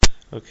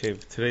Okay,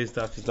 today's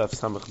daf is daf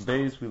Samach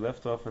Beis. We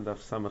left off on daf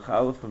Samach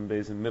Aleph and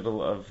Beis in the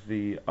middle of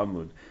the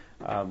Amud.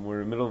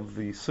 We're in the middle of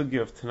the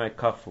sugya of Tenai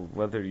Kaful,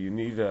 whether you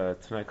need a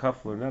Tenai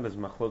Kaful or not is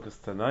Machlokas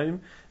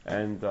Tanaim,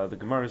 and the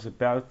Gemara is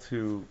about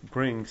to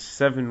bring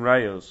 7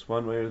 rayos,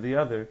 one way or the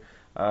other,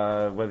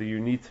 whether you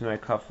need Tenai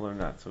Kaful or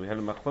not. So we had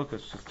a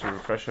Machlokas, just to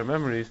refresh our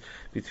memories,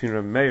 between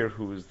Rav Meir,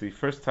 who was the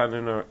first time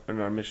in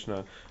our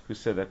Mishnah, who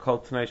said that Kol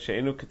Tenai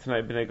She'enu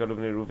K'Tenai B'nei Gad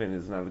B'nei Ruvain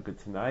is not a good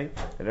Tenai,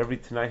 that every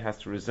Tenai has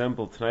to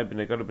resemble Tenai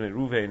B'nei Gad B'nei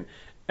Ruvain,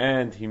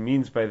 and he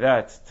means by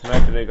that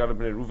Tenai B'nei Gad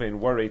B'nei Ruvain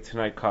were a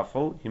Tenai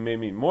Kafel. He may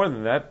mean more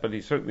than that, but he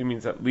certainly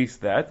means at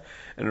least that.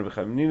 And Rabbi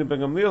Chanina ben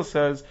Gamliel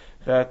says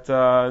that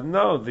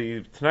no,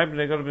 the Tenai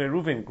B'nei Gad B'nei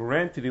Ruvain,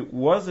 granted it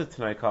was a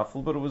Tenai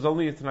Kafel, but it was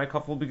only a Tenai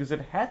Kafel because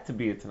it had to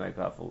be a Tenai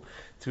Kafel.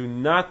 To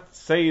not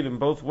say it in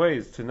both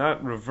ways, to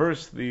not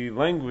reverse the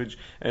language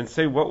and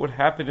say what would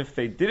happen if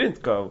they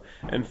didn't go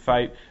and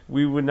fight,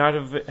 we would not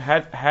have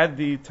had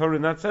the Torah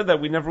not said that,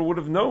 we never would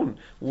have known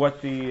what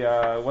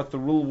the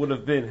rule would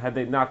have been had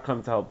they not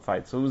come to help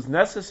fight. So it was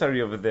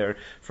necessary over there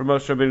for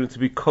Moshe Rabbeinu to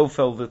be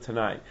kofel the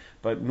Tenai.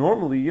 But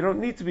normally you don't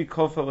need to be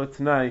kofel a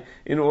Tenai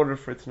in order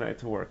for a Tenai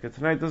to work. A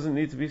Tenai doesn't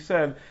need to be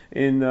said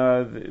in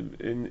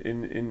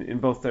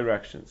both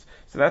directions.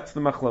 So that's the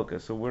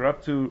machloka. So we're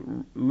up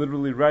to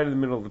literally right in the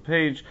middle of the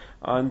page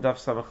on Daf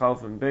Samach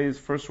Aleph and Beis.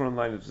 First one in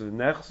line is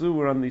Nechzu.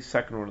 We're on the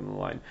second one in the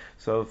line.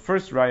 So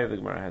first raya the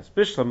Gemara has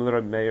Bishlam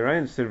Rabbi Meir. I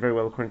understood very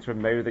well according to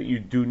Rabbi Meir that you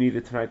do need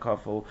a Tenai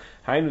kafel.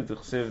 Hainu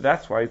d'chsev.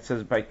 That's why it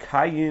says by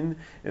Kayin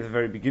at the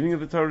very beginning of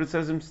the Torah. It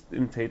says im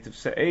tetiv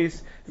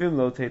se'es vim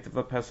lo tetiv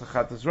la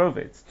pesachatas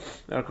rovetz.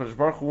 Now Kodesh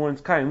Baruch Hu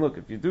warns Kayin, look,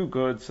 if you do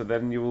good, so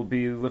then you will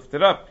be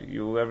lifted up.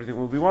 Everything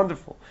will be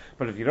wonderful.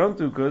 But if you don't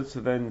do good,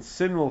 so then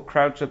sin will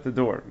crouch at the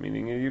door,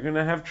 meaning you're going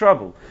to have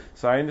trouble.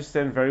 So I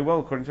understand very well,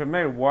 according to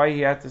Meir, why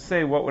he had to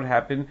say what would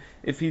happen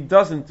if he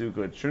doesn't do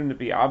good. Shouldn't it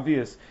be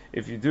obvious?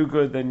 If you do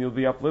good, then you'll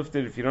be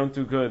uplifted. If you don't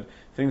do good,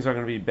 things are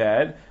going to be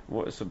bad.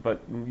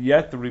 But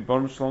yet the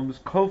Ribbon Shalom is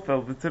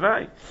kofel the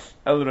Tenai.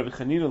 According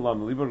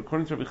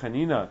to Rabbi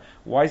Chanina,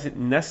 why is it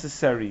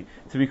necessary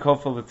to be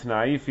kofel the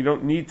Tenai? If you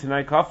don't need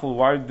Tenai kafel,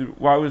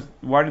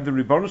 why did the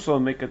Ribbon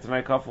Shalom make a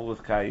Tenai kafel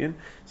with Kayin?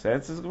 So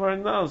answers Gemara,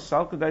 no,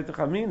 Salkadai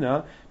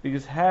Techamina,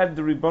 because had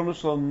the Ribbon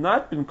Shalom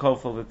not been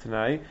kofel the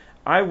Tenai,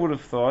 I would have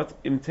thought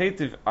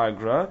imtativ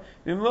agra,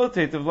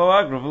 imlotativ lo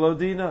agra v'lo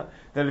dina.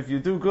 That if you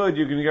do good,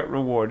 you're going to get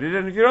rewarded,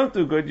 and if you don't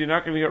do good, you're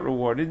not going to get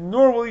rewarded,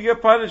 nor will you get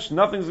punished.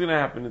 Nothing's going to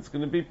happen. It's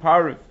going to be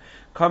parif.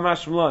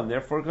 Kamash Mlan.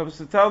 Therefore, it comes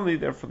to tell me.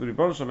 Therefore, the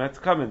Rebbeinu Shalom had to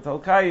come and tell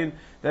Kayin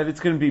that it's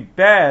going to be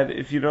bad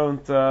if you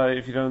don't do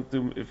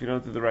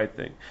the right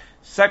thing.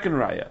 Second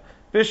raya.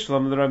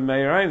 Bishlam the Rabbi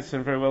Meir. I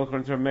understand very well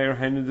according to Rabbi Meir.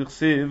 Hainu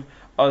d'chsiv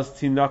as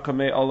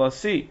tinakame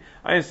alasi.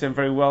 I understand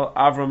very well.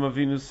 Avram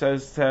Avinu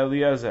says to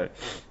Eliezer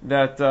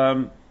that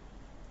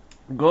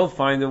go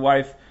find a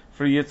wife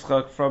for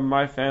Yitzchak from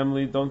my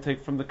family. Don't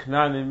take from the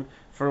Canaanim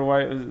for a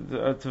wife.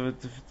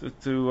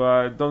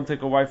 Don't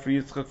take a wife for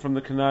Yitzchak from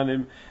the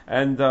Canaanim.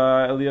 And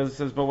Eliezer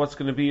says, but what's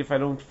going to be if I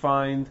don't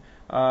find?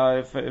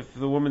 If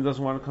the woman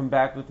doesn't want to come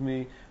back with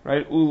me,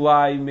 right?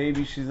 Ulai,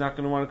 maybe she's not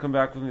going to want to come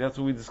back with me. That's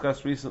what we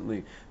discussed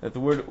recently. That the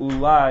word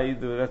ulai,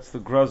 that's the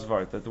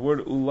grozvart. That the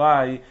word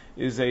ulai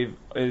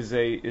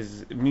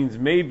means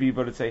maybe,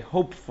 but it's a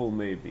hopeful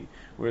maybe.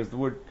 Whereas the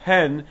word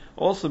pen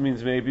also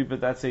means maybe, but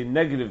that's a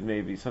negative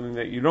maybe, something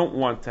that you don't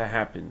want to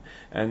happen.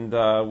 And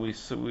we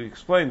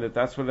explained that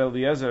that's what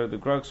Eliezer, the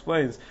Gra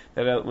explains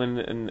that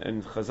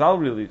and Chazal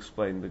really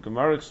explained. The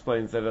Gemara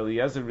explains that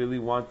Eliezer really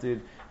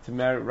wanted to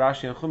marry.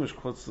 Rashi and Chumash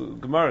quotes the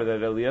Gemara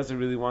that Eliezer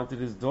really wanted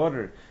his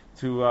daughter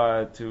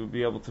to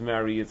be able to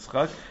marry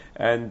Yitzchak,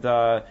 and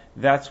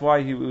that's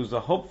why he was a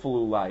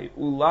hopeful ulai.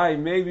 Ulai,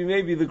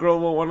 maybe the girl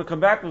won't want to come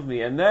back with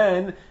me, and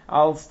then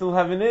I'll still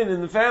have an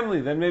in the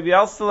family. Then maybe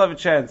I'll still have a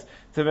chance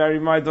to marry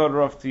my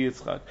daughter off to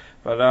Yitzchak.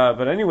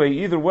 But anyway,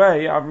 either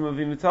way, Avram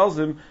Avinu tells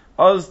him,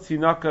 "Az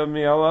tinaka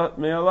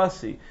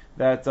me'alasi."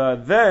 That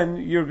then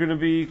you're going to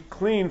be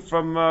clean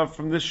from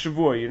this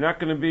shavua. You're not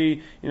going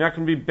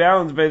to be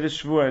bound by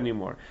this shavua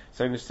anymore.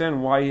 So I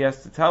understand why he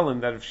has to tell him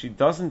that if she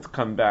doesn't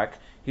come back,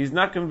 he's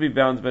not going to be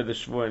bound by the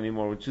shavua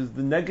anymore, which is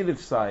the negative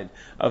side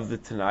of the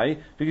Tenai,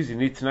 because you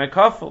need Tenai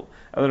kafel.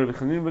 But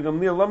according to Rabbi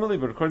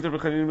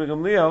Chanina ben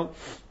Gamliel,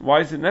 why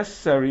is it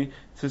necessary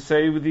to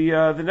say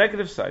the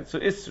negative side? So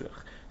Isrich.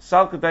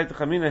 Because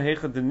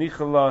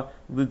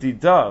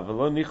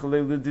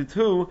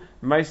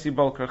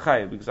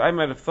I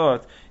might have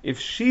thought if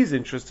she's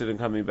interested in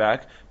coming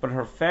back, but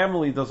her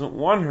family doesn't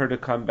want her to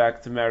come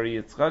back to marry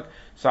Yitzchak,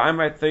 so I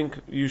might think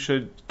you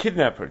should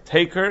kidnap her,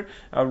 take her,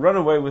 run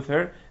away with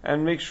her,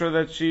 and make sure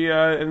that she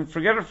and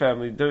forget her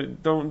family.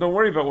 Don't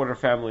worry about what her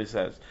family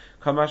says.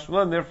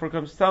 Kamashmalan therefore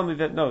comes to tell me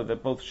that no,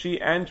 that both she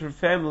and her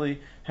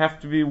family have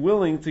to be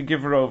willing to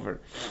give her over.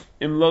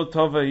 Im lo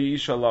tova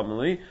isha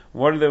lamali.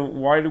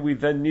 Why do we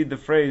then need the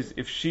phrase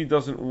if she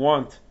doesn't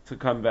want to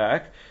come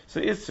back? So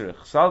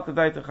Isrich Sal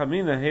Kadai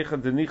Chamina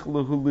Hecha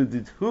Denichlu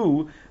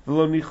Lididhu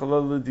V'lo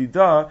Nichala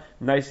Lidida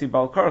Naisi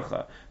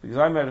Balkarcha. Because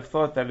I might have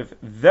thought that if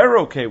they're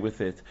okay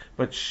with it,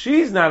 but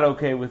she's not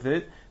okay with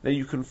it, that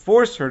you can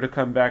force her to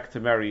come back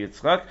to marry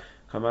Yitzchak.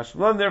 Kamash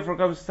Blan therefore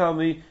comes to tell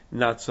me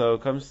not so.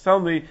 Comes to tell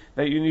me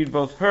that you need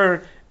both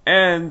her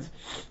and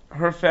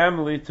her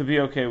family to be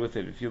okay with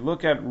it. If you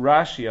look at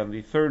Rashi on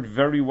the third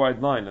very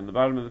wide line on the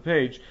bottom of the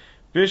page,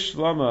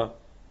 Bishlama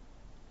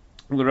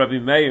Rabbi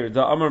Meir,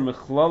 the Amar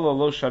Mechlala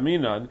Lo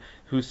Shaminan,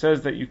 who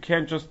says that you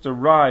can't just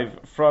derive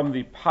from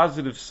the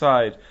positive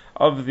side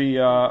of the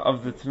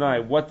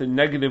Tenai what the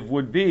negative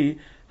would be.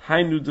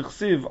 Hainu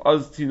d'chsiv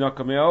az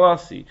tinaka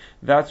me'alasi.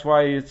 That's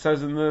why it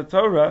says in the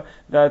Torah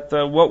that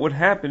what would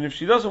happen if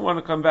she doesn't want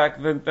to come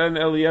back, then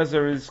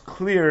Eliezer is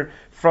clear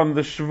from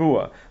the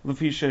Shavua.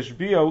 L'fi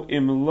sheshbio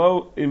im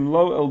lo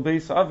el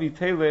beis avi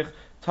telech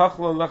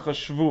tachla lecha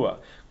shvua,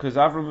 because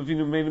Avram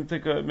Avinu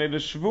made a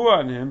shvua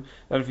on him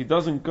that if he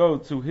doesn't go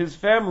to his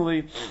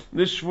family,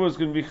 this shvua is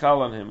going to be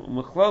chal on him.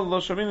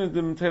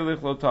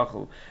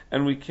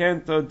 And we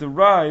can't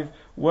derive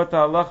what the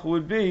halacha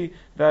would be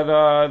that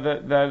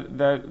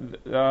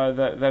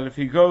if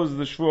he goes,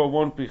 the shvua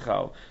won't be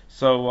chal.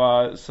 So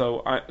I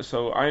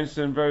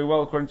understand very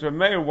well, according to a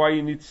mayor, why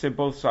you need to say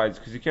both sides,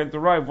 because you can't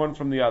derive one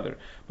from the other.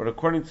 But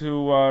according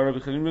to Rabbi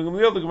Chaim ben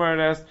Gamliel, the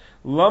Gemara asked,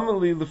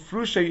 "Lamali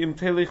lefrushe im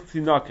telech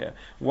tinake."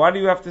 Why do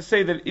you have to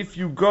say that if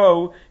you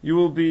go, you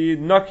will be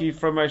nucky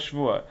from my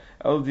shvua?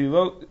 El di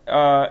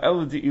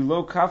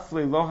ilo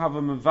kafle lo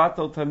hava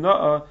mevatel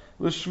tana'a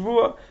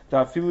l'shvua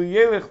ta'afilu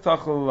yelech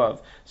tachal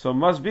love. So it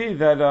must be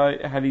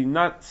that had he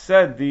not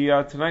said the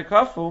Tenai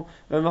Kaful,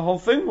 then the whole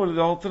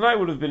Tenai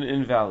would have been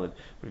invalid.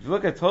 But if you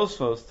look at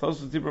Tosfos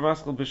Dibra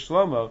Maskal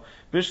Bishlomo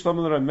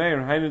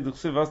l'Rameir Hainu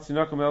d'chsiv as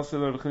tinaka me'elsei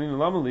l'Rechanina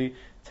Lamali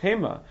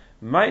Tema.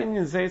 He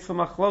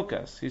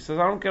says,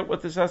 I don't get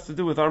what this has to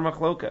do with our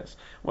machlokas.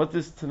 What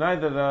this Tenai,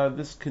 that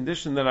this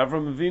condition that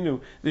Avram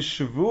Avinu, this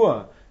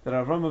Shavua that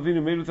Avram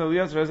Avinu made with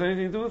Eliezer has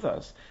anything to do with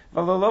us.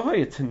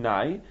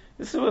 Tenai.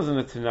 This wasn't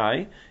a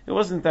Tenai. It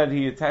wasn't that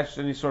he attached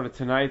any sort of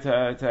Tenai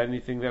to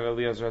anything that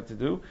Eliezer had to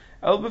do.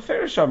 El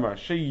beferish amar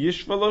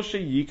sheyishvalo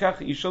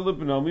sheyikach isha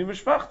lebnomi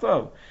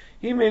mishpachto.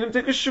 He made him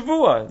take a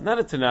shavua, not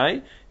a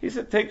Tenai. He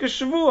said, take a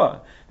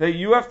shavua, that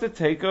you have to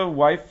take a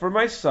wife for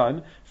my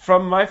son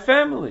from my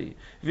family.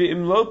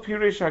 V'imlo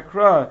piresh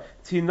akra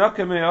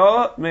tinaka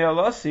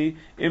me'alasi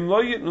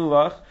imlo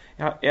yitnulach.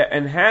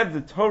 And had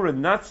the Torah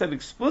not said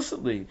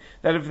explicitly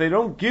that if they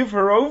don't give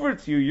her over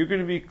to you, you're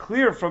going to be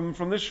clear from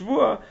the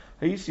Shavua,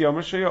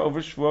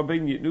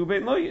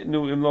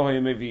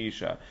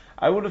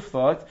 I would have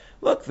thought,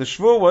 look, the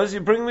Shavua was, you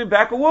bring me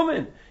back a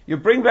woman. You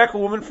bring back a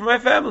woman from my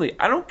family.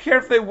 I don't care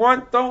if they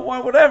want, don't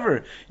want,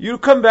 whatever. You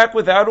come back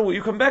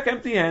you come back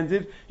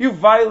empty-handed, you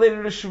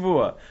violated a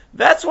Shavua.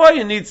 That's why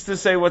he needs to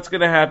say what's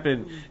going to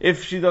happen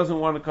if she doesn't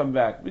want to come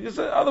back. Because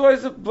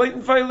otherwise it's a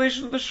blatant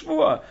violation of the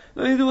Shavua.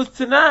 Nothing to do with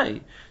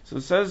Tenai. So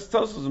it says,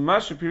 Tosos,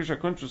 Masha Pirush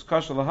HaKuntrus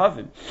Kasha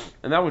Lahavin.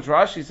 And that which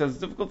Rashi says is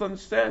difficult to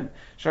understand.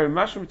 Shari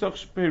Masha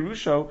Mitoch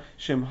Perusho,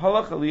 Shem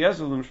Halach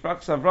Eliezer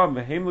L'Mishpach Savram,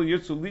 V'heim Lo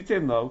Yirtzu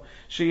Litem Lo,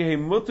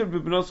 Sheyehem Mutter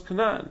B'Bnos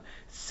Kanan.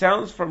 It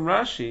sounds from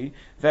Rashi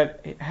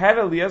that had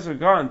Eliezer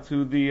gone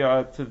to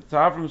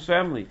Avram's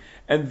family,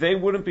 and they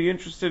wouldn't be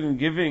interested in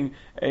giving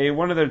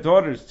one of their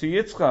daughters to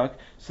Yitzchak,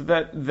 so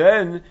that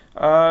then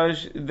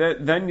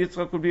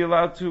Yitzchak would be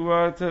allowed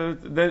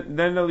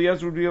then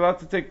Eliezer would be allowed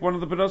to take one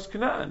of the Bnos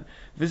Canaan.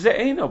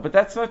 V'ze'eno, but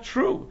that's not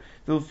true.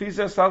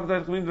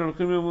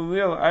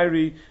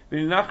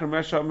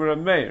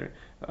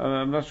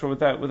 I'm not sure what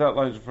that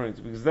line is referring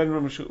to, because then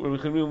Rabbi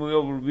Chaim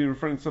will be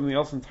referring to something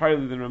else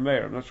entirely than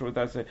Rameir. I'm not sure what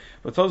that's saying.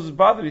 But Tosos is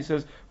bothered. He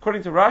says,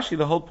 according to Rashi,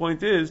 the whole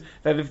point is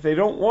that if they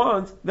don't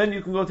want, then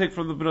you can go take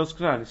from the Bnos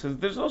Canaan. He says,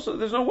 there's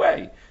no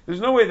way. There's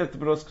no way that the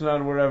Bnos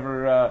Canaan were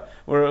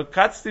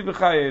katzti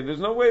b'chaye. There's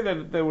no way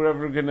that they were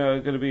ever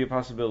gonna be a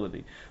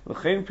possibility.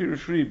 L'chein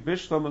pirushri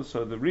bishlam.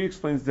 So the Re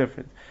explains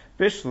different.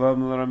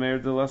 Bishlam l'Rameir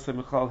delase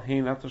michal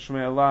hein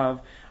atoshmei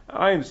alav.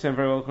 I understand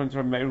very well, according to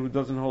a mayor who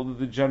doesn't hold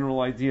the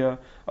general idea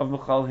of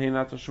Mechal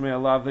Heinat Shmei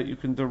Alav, that you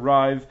can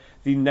derive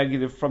the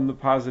negative from the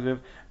positive.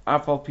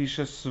 Afal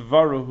Pisha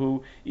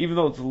Svaruhu, even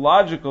though it's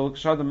logical,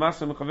 so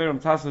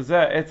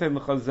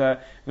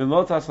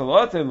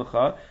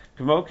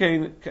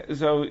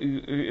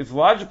it's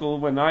logical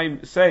when I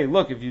say,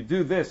 look, if you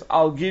do this,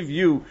 I'll give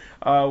you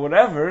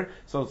whatever.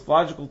 So it's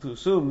logical to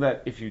assume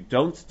that if you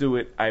don't do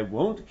it, I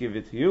won't give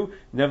it to you.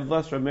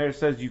 Nevertheless, Rameir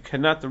says you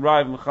cannot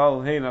derive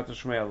Mechal Heinat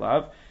Shmei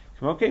Alav.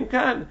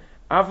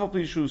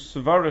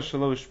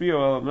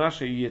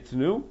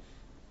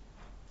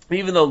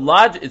 Even though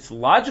it's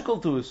logical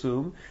to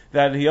assume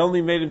that he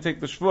only made him take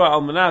the Shvua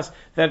al Manas,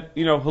 that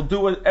he'll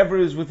do whatever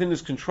is within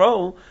his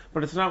control,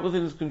 but it's not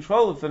within his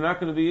control if they're not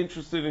going to be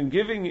interested in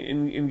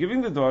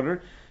giving the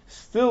daughter.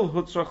 Still,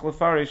 hutzrach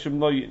lefareshim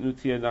lo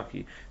yitnu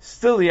naki.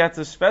 Still, he had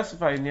to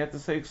specify and he had to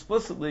say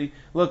explicitly,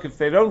 look, if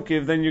they don't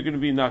give, then you're going to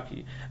be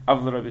naki.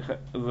 Av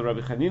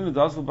l'Rabbi Chanina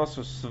dazal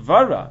basar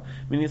svara.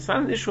 Meaning, it's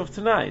not an issue of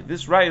Tenai.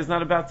 This raya is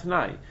not about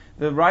Tenai.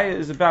 The raya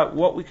is about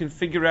what we can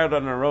figure out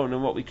on our own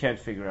and what we can't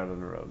figure out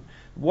on our own.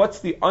 What's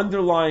the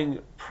underlying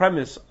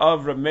premise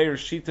of Reb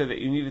Meir's Shita that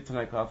you need a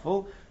Tenai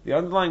Kaful? The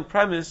underlying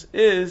premise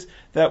is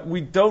that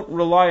we don't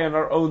rely on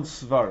our own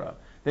svara.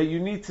 That you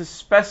need to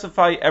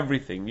specify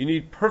everything. You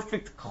need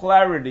perfect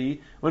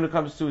clarity when it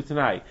comes to a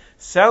Tenai.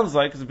 Sounds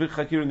like, it's a big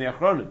chakir in the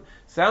Achronim,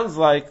 sounds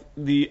like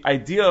the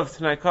idea of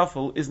Tenai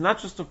Kaful is not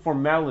just a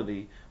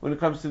formality when it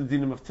comes to the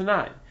dinim of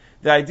Tenai.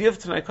 The idea of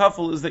Tenai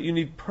Kaful is that you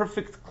need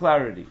perfect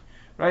clarity.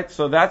 Right?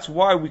 So that's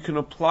why we can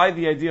apply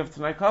the idea of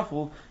Tenai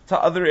Kaful to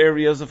other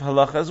areas of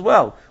halacha as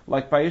well,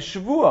 like by a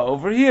shavua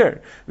over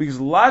here. Because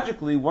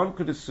logically, one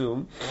could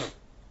assume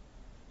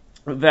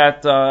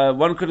that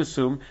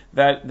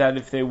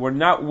if they were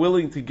not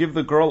willing to give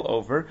the girl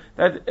over,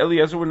 that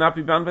Eliezer would not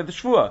be bound by the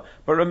shvua.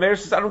 But Rameir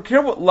says, I don't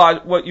care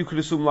what you could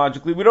assume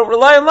logically. We don't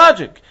rely on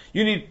logic.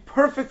 You need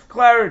perfect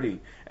clarity,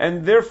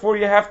 and therefore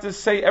you have to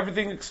say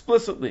everything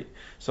explicitly.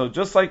 So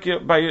just like you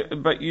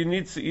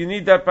need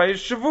that by a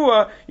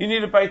shavua, you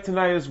need it by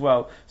Tenai as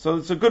well. So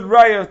it's a good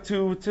raya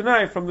to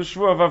Tenai from the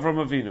shavua of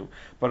Avram Avinu.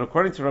 But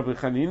according to Rabbi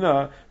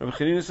Chanina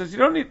says you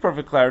don't need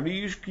perfect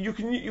clarity. You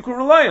can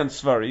rely on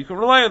svara. You can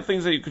rely on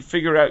things that you could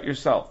figure out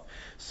yourself.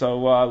 So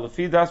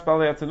lefi das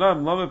balei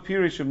atanam lama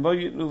pirishim lo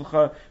yitnu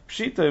l'cha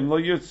pshita im lo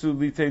yirtzu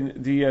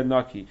litein diya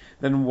naki.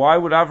 Then why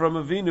would Avram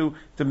Avinu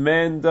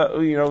demand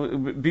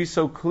be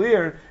so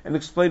clear and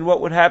explain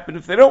what would happen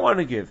if they don't want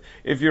to give?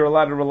 If you're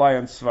allowed to rely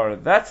on svara,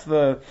 that's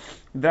the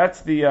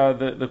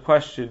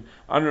question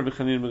on Rabbi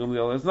Chanina ben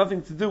Gamliel. It has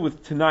nothing to do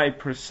with Tenai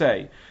per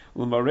se.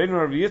 L'mareinu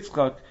Rabbi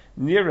Yitzchak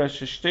nira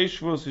sheshtei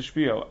shvuos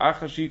hishpio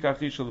achashik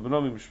achishal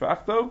b'nomi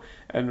mishpachto,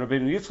 and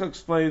Rabbeinu Yitzchak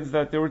explains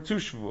that there were two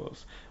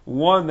shvuos.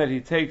 One, that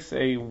he takes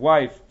a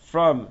wife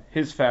from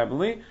his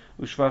family,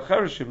 a second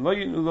shvua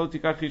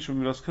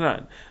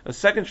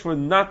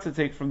not to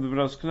take from the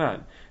B'nos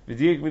Canaan.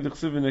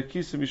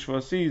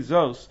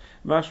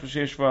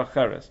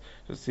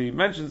 So he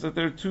mentions that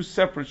there are two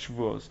separate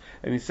shvuos,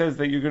 and he says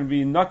that you're going to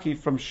be naki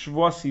from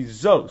shvuasi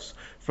zos,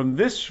 from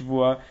this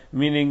shvua,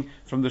 meaning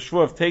from the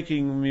shvua of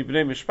taking mi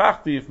b'nei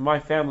mishpachti if my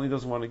family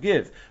doesn't want to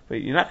give.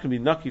 But you're not going to be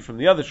naki from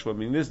the other shvua. I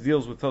mean, this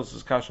deals with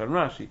Tosas Kasha and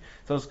Rashi.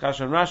 Tosas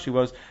Kasha and Rashi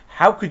was,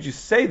 how could you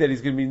say that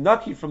he's going to be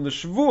naki from the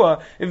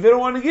shvua if they don't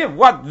want to give?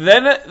 What?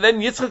 Then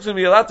Yitzchak's going to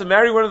be allowed to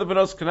marry one of the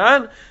B'nos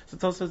Canaan? So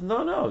Tosas says,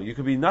 no, you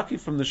could be naki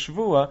from the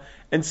shvua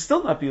and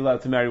still not be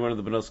allowed to marry one of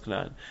the B'nos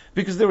Canaan.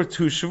 Because there were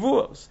two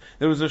shvuos.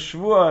 There was a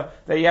shvua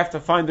that you have to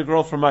find a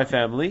girl from my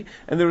family,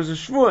 and there was a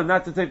shvua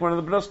not to take one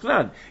of the B'nos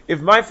Canaan.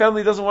 If my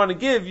family doesn't want to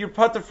give, you're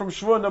pater from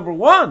shvua number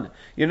 1.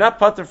 You're not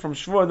pater from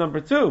shvua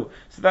number 2.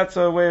 So that's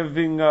a way of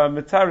being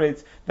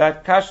metaret,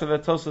 that kasha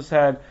that Tosas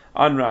had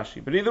on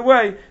Rashi. But either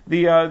way,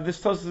 this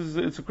Tosas,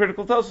 it's a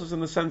critical Tosas in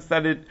the sense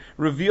that it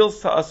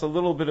reveals to us a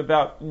little bit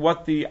about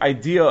what the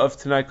idea of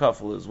Tenai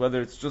Kaful is,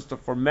 whether it's just a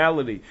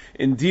formality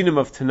in dinim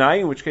of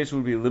Tenai, in which case it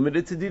would be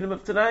limited to dinim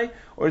of Tenai,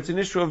 or it's an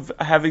issue of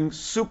having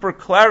super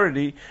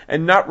clarity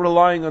and not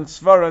relying on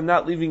svara,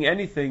 not leaving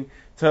anything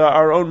to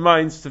our own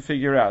minds to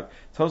figure out.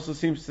 Tosas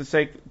seems to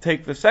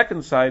take the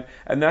second side,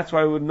 and that's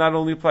why it would not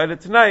only apply to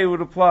Tenai, it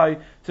would apply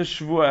to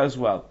Shavua as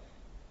well.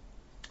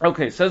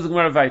 Okay, says the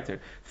Gemara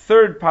weiter.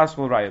 Third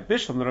possible raya.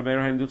 Bishlam the Rabbi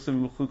Yehuda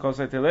Duchsim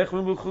Mechukosai Telech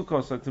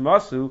Mechukosai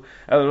Timasu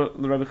El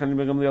Rabbi Chanina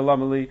ben Gamliel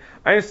Lamali.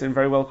 I understand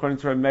very well according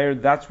to Rabbi Meir.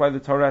 That's why the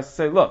Torah has to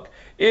say, look,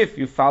 if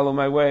you follow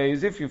my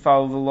ways, if you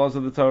follow the laws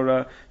of the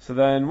Torah, so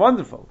then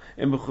wonderful.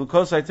 In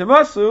Mechukosai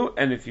Timasu,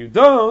 and if you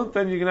don't,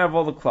 then you can have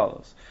all the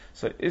klalos.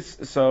 But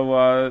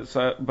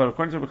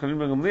according to Rabbi Chanina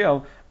ben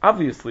Gamliel,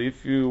 obviously,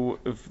 if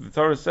the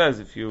Torah says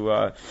if you're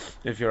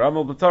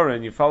Amal b'Torah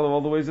and you follow all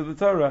the ways of the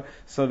Torah,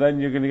 so then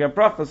you're going to get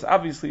brachos.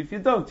 Obviously, if you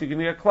don't, you're going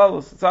to get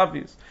klalos. It's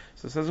obvious.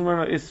 So it says I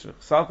might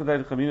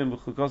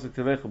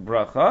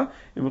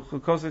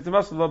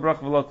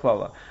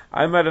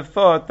have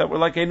thought that we're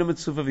like Einu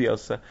Mitzuva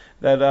V'Yosa,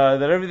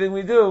 that everything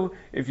we do,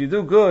 if you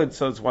do good,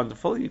 so it's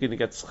wonderful. You're going to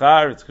get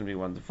schar. It's going to be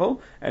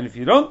wonderful. And if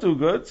you don't do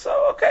good,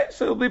 so okay,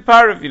 so you'll be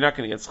parv. You're not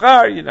going to get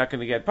schar. You're not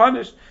going to get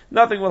punished.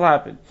 Nothing will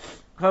happen.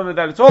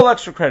 That it's all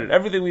extra credit.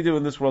 Everything we do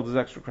in this world is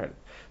extra credit.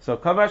 So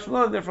Kamash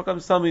Malon therefore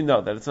comes to tell me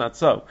no, that it's not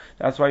so.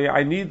 That's why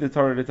I need the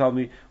Torah to tell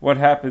me what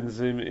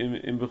happens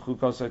in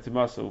Bechukosai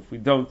Timasu if we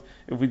don't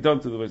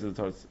do the ways of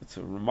the Torah. It's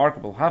a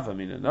remarkable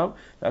havamina. No,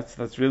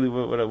 that's really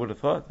what I would have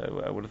thought.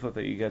 I would have thought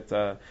that you get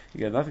nothing.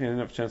 I didn't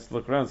have a chance to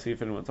look around and see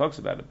if anyone talks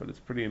about it, but it's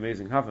pretty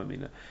amazing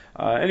havamina.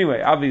 Anyway,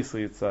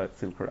 obviously it's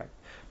incorrect.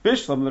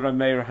 Bishlam the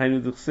Rameir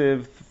Hainu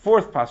Duchsiv,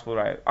 fourth possible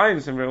raya. I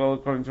understand very well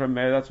according to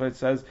Rameir. That's why it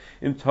says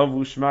in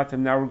Tovu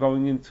Shmatim. Now we're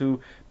going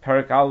into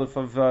Parak Aleph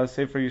of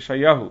Sefer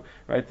Yeshayahu.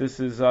 Right, this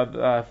is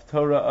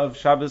Torah of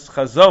Shabbos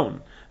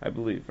Chazon. I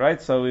believe,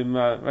 right? So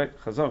right,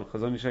 Chazon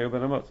Yishayahu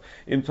ben Amos.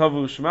 Im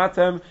tovu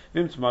shmatem,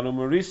 vim tmanu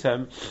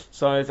morisem.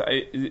 So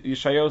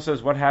Yishayahu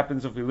says, what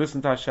happens if we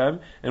listen to Hashem,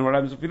 and what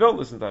happens if we don't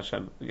listen to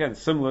Hashem? Again,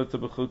 similar to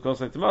B'chut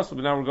Kosei Temasu,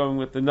 but now we're going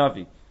with the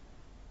Navi.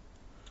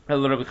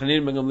 But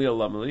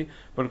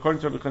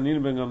according to Rabbi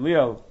Chanina ben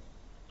Gamliel,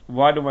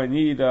 why do I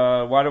need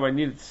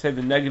it to say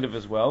the negative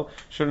as well?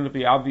 Shouldn't it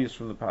be obvious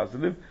from the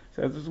positive?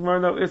 Says this Gemara,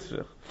 no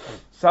isrich.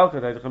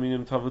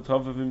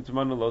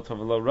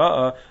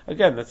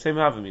 Again, that same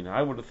havamina.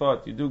 I would have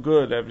thought you do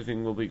good,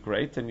 everything will be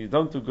great, and you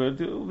don't do good,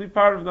 it will be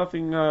part of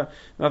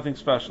nothing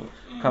special.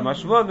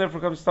 Kamashvan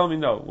therefore comes to tell me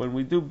no. When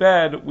we do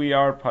bad, we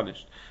are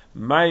punished.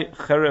 My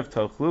cherev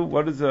tochlu.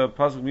 What does the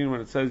pasuk mean when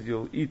it says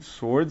you'll eat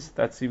swords?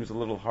 That seems a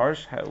little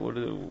harsh.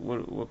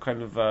 What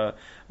kind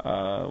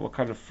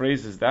of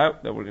phrase is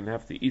that we're going to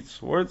have to eat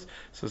swords?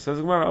 So it says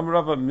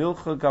Amrava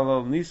milcha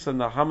galal nisa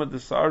nahama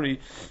desari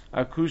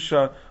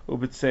akusha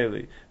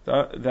ubitzeli.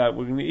 That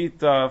we're going to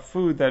eat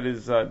food that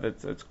is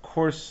that's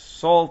coarse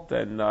salt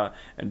and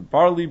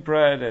barley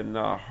bread and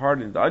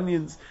hardened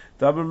onions.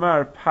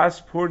 Davar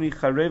pas porni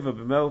chareva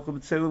b'melch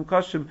u'b'tzelim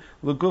kashim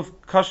l'guf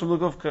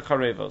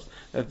kacharevos.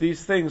 That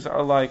these things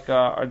are like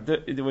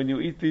when you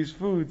eat these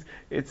foods,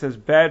 it's as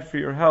bad for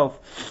your health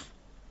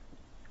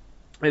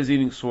as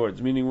eating swords.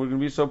 Meaning we're going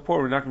to be so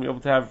poor, we're not going to be able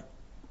to have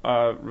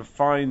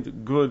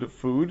refined good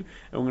food,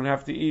 and we're going to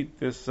have to eat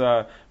this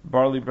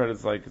barley bread.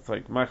 It's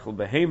like Michael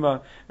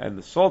Behema, and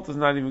the salt is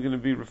not even going to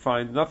be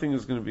refined. Nothing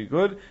is going to be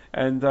good,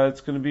 and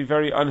it's going to be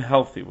very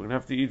unhealthy. We're going to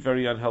have to eat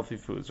very unhealthy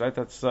foods, right?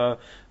 That's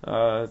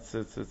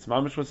it's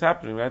mamish what's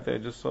happening, right? I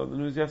just saw the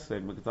news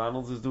yesterday.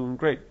 McDonald's is doing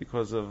great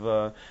because of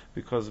the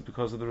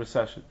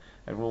recession.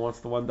 Everyone wants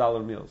the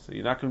 $1 meal, so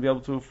you're not going to be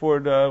able to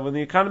afford when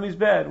the economy's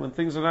bad, when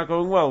things are not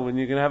going well, when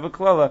you're going to have a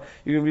klala,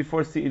 you're going to be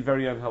forced to eat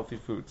very unhealthy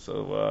food.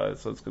 So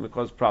it's going to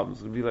cause problems.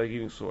 It's going to be like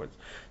eating swords.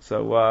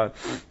 So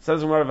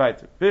says in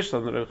Maravaita,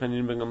 Bishlam the Rabbi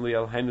Chanina ben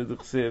Gamliel Hainu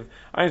d'Chsiv.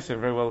 I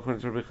understand very well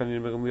according to Rabbi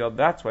Chanina ben Gamliel.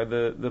 That's why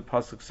the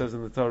pasuk says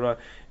in the Torah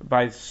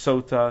by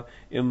sota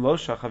im lo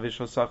shachavish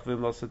osach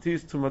v'im lo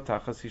satis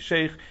tumatachas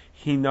hisheich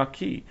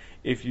hinaki.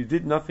 If you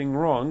did nothing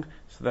wrong,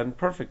 so then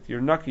perfect.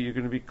 You're nucky. You're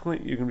going to be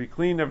clean. You're going to be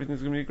clean.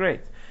 Everything's going to be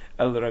great.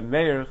 But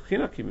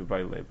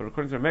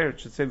according to Meir, it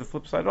should say the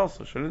flip side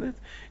also, shouldn't it?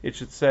 It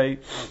should say,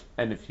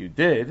 and if you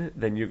did,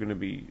 then you're going to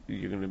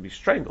be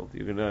strangled.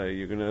 You're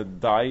going to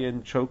die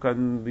and choke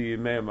on the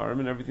me'amarim,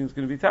 and everything's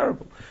going to be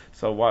terrible.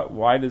 So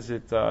why does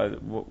it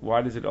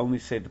only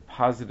say the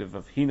positive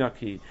of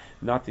hinaki,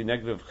 not the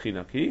negative of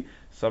hinaki?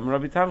 Some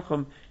Rabbi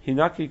Tanchum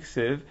hinaki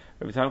ksiv.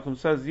 Rabbi Tanchum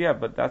says, yeah,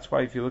 but that's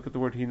why if you look at the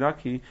word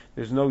hinaki,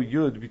 there's no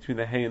yud between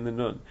the hey and the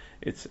nun.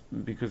 It's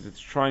because it's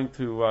trying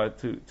to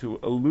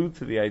allude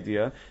to the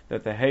idea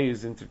that the hey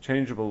is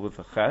interchangeable with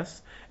the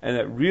ches, and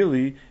that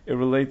really it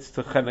relates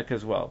to chenek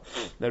as well.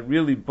 That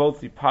really both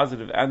the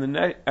positive and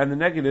the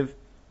negative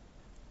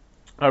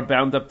are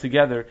bound up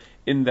together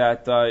in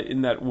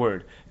that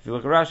word. If you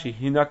look at Rashi,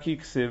 hinaki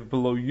ksiv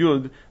below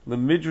yud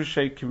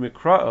lemidrashay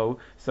kimikrao,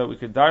 so we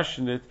could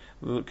darshan it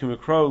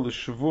kimikrao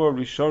l'shavua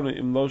rishona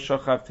im lo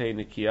shachav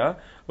teinikia.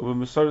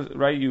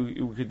 Right,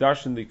 you could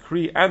darshan the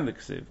kri and the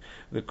ksiv.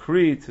 The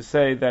kri to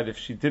say that if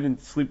she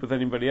didn't sleep with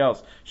anybody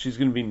else, she's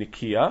going to be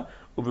nikia.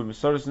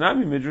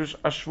 Nami midrash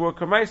ashvua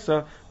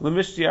kamaisa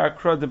lemishti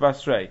akra de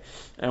basrei,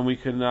 and we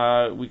can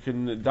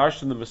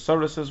darshan the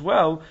Masoros as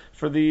well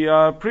for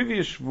the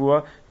previous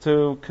shvua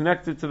to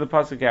connect it to the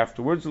pasuk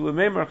afterwards.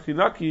 Lememar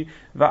chinaki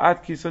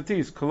va'at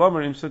kisatis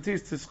kolomer im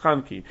satis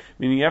tischanki,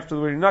 meaning after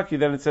the word hinaki,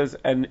 then it says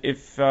and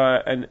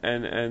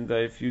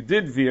if you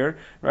did veer,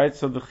 right?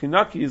 So the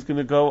chinaki is going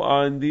to go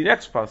on the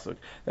next pasuk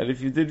that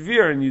if you did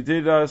veer and you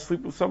did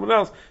sleep with someone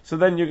else, so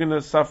then you're going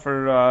to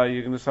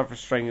suffer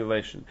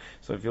strangulation.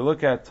 So if you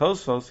look at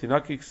Tosfos,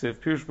 hinaki ksiv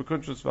pirush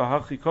b'kuntrus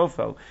v'hachi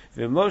kofel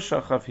v'im lo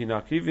shachav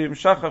hinaki v'im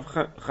shachav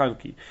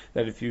chanki,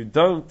 that if you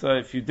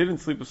didn't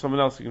sleep with someone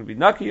else, you're going to be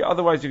naki,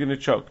 otherwise you're going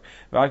to choke.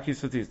 V'ad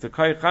kisatis, the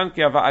kai chanki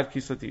v'ad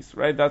kisatis,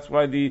 right? That's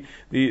why the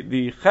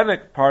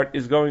chenek part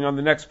is going on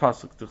the next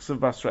pasuk, the ksiv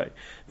basrei.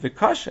 The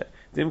kasha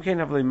dim kein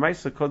havlei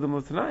ma'isa kodem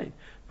l'tanai.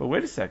 But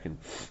wait a second.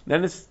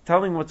 Then it's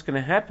telling what's going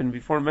to happen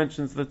before it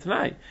mentions the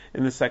Tenai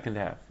in the second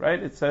half,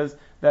 right? It says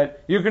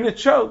that you're going to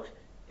choke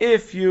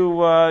if you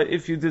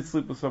did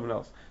sleep with someone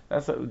else.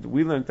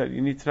 We learned that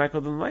you need Tenai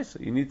Kodem L'Maisa.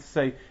 You need to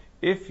say,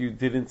 if you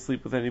didn't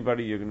sleep with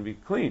anybody, you're going to be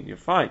clean. You're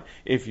fine.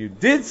 If you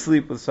did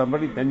sleep with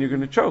somebody, then you're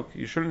going to choke.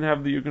 You shouldn't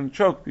have the you're going to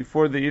choke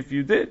before the if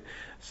you did.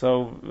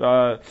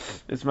 So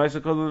it's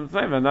Maisa Kodem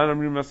L'Tnai. And not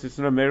Amrim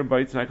Masisna Meir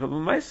Bai Tenai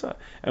Kodem L'Maisa.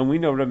 And we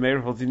know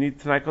Rameir holds you need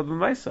Tenai Kodem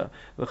L'Maisa.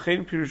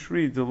 L'chein Pirush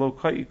Ri de Lo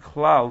Kai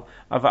Klal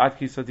Ava'at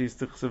Kisatis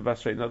Tichsev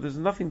Basrei. Now there's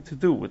nothing to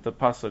do with the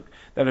pasuk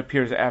that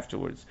appears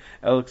afterwards.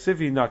 El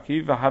Ksiv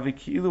Naki V'Havi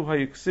Ki'ilu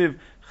HaYiksiv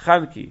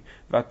Chanki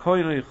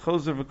v'akoyin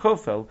chozer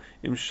v'kofel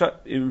im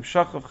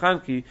shachav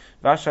chanki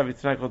v'ashav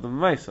itnai kodem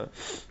ma'isa.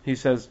 He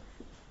says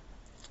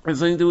It has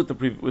nothing to do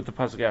with the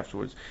pasuk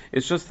afterwards.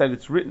 It's just that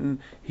it's written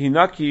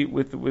hinaki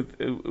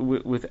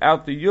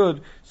without the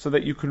yud, so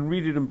that you can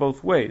read it in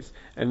both ways.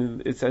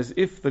 And it's as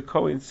if the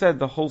Kohen said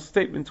the whole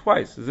statement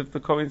twice, as if the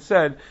Kohen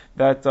said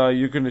that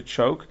you're going to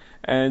choke,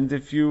 and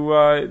if you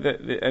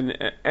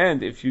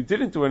and if you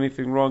didn't do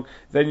anything wrong,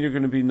 then you're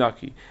going to be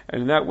naki.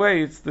 And in that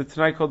way, it's the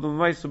Tenai called the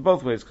Maisa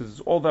both ways, because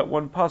it's all that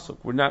one pasuk.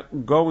 We're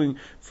not going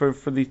for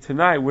the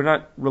Tenai. We're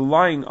not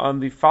relying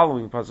on the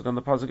following pasuk, on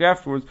the pasuk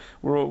afterwards.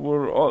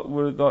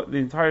 The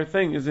entire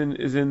thing is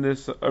in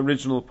this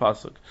original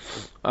pasuk.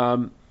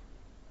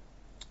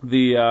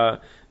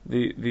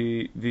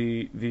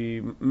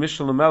 The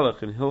Mishnah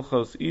Melech in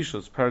Hilchos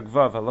Ishos Perek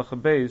Vav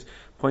Halacha Beis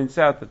points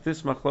out that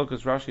this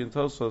machlokas Rashi and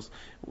Tosos.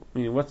 I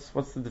mean,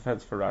 what's the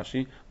defense for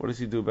Rashi? What does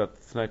he do about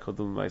the Tenai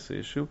Kodem L'Maisa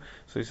issue?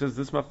 So he says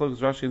this machlokas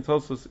Rashi and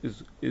Tosos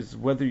is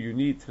whether you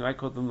need Tenai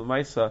Kodem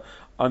L'Maisa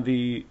on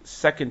the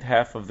second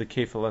half of the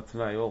Kefal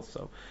Tenai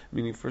also.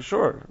 Meaning, for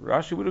sure,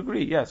 Rashi would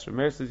agree. Yes,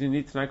 Rameir says you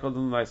need Tenai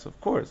Kodem L'Maisa,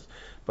 of course.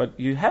 But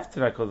you have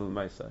Tenai Kodem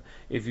L'Maisa.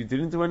 If you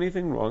didn't do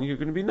anything wrong, you're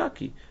going to be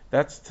naki.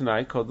 That's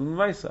Tenai Kodem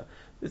L'Maisa.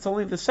 It's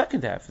only the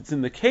second half. It's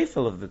in the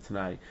kefil of the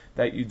Tenai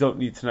that you don't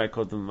need Tenai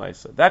Kodem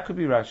L'Maisa. That could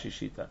be Rashi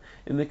Shita.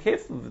 In the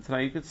kefil of the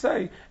Tenai, you could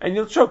say, and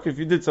you'll choke if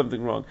you did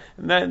something wrong.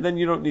 And then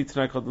you don't need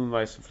Tenai Kodem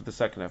L'Maisa for the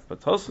second half.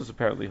 But Tosfos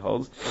apparently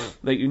holds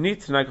that you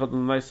need Tenai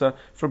Kodem L'Maisa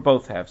for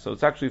both halves. So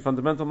it's actually a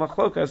fundamental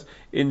machlokas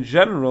in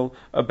general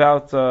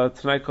about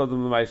Tenai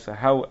Kodem L'Maisa,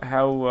 how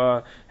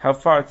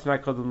far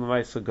Tenai Kodem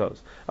L'Maisa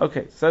goes.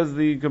 Okay, says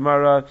the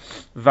Gemara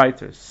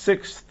Viter,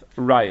 sixth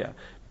Raya.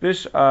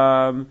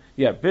 Bishlam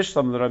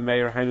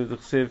l'Rameir hainu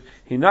d'chsiv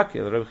hinaki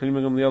l'Reb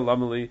Chanina Gamliel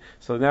lamali.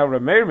 So now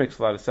Rameir makes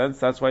a lot of sense.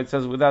 That's why it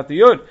says without the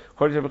yud.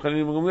 According to Reb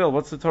Chanina Gamliel,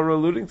 what's the Torah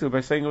alluding to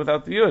by saying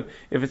without the yud?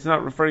 If it's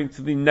not referring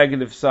to the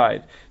negative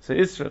side. So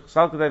Isrich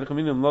salkadei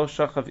l'chaminim lo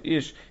shachav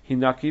ish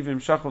hinaki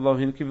v'im shachav lo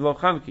hinaki v'lo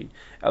chanki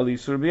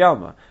elisur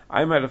bialma.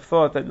 I might have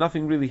thought that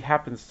nothing really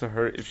happens to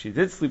her if she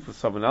did sleep with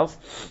someone else.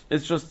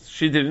 It's just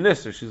she did an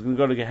Isser. She's going to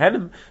go to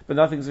Gehenna, but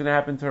nothing's going to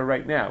happen to her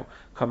right now.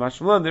 Kamash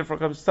Malan therefore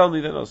comes to tell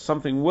me that no,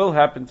 something will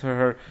happen to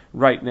her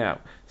right now.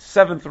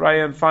 Seventh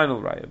raya and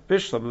final raya.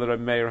 Bishlam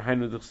l'Rameir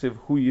hainu d'chsiv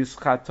hu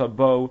yischata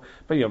bo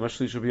b'yom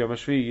hashlish b'yom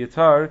hashvi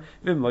yitar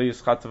v'im lo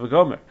yischata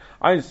v'gomer.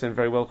 I understand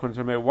very well, according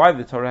to Rameir, why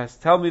the Torah has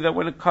to tell me that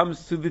when it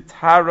comes to the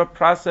Tara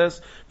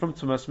process from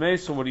Tumas Mei,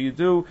 so what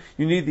do?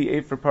 You need the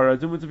Efer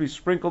Paraduma to be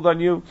sprinkled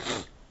on you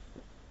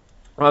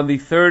on the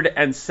third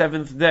and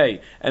seventh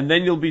day, and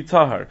then you'll be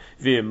tahar.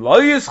 V'im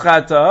lo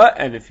yischata,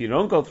 and if you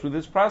don't go through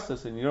this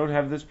process and you don't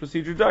have this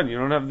procedure done, you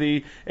don't have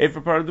the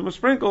Efer Paraduma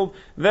sprinkled,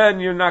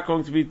 then you're not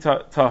going to be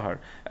tahar.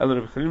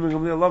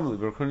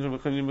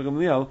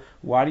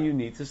 Why do you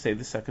need to say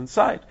the second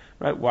side?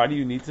 Right? Why do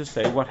you need to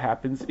say what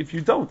happens if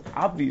you don't?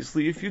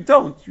 Obviously, if you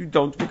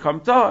don't become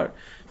tahar.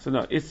 So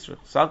now, Isra.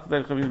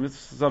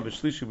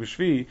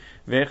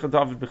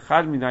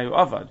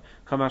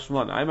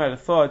 I might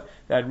have thought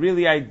that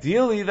really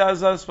ideally that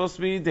was supposed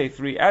to be day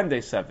 3 and day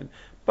 7.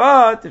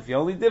 But if you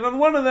only did on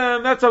one of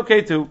them, that's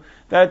okay too.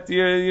 That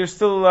you're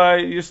still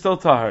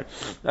tahar.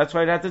 That's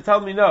why it had to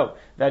tell me no.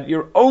 That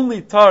you're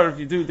only tahar if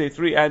you do day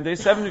 3 and day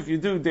 7. If you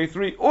do day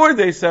 3 or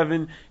day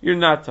 7, you're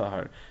not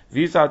tahar.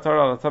 Why does the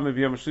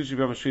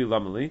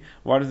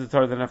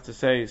Torah then have to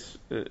say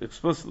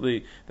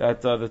explicitly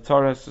that the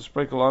Torah has to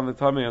sprinkle on the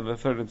tummy on the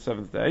 3rd and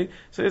 7th day?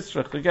 So it's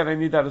again, I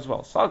need that as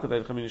well. I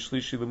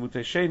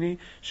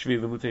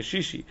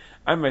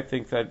might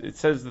think that it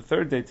says the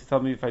 3rd day to tell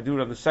me if I do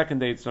it on the 2nd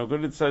day it's no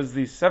good. It says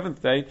the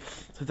 7th day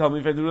to tell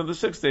me if I do it on the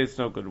 6th day it's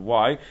no good.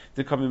 Why?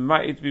 To come in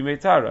ma'it be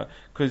meitara,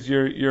 because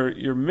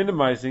you're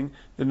minimizing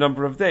the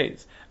number of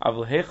days. But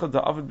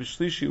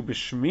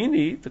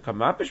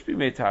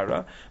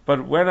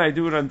when I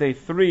do it on day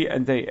 3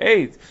 and day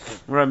 8,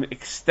 where I'm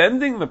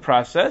extending the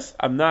process,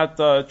 I'm not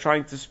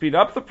trying to speed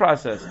up the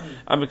process.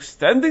 I'm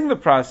extending the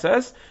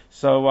process,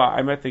 so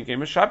I might think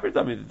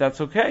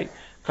that's okay.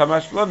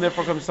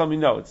 Therefore comes to tell me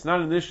no, it's not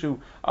an issue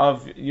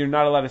of you're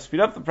not allowed to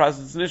speed up the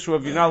process, it's an issue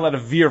of you're not allowed to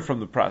veer from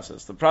the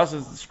process. The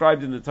process is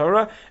described in the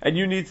Torah, and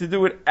you need to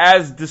do it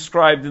as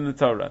described in the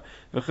Torah.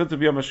 And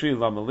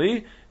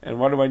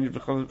why do I need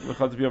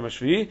V'chad b'yom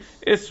hashvi'i?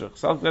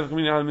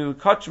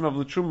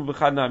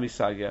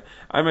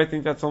 I might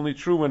think that's only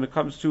true when it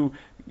comes to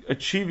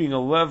achieving a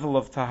level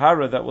of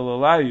tahara that will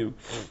allow you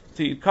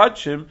to eat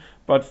kachim,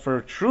 but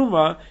for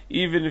truma,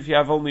 even if you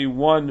have only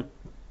one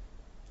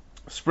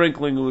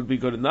sprinkling, it would be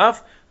good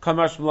enough.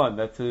 Kamash Blan,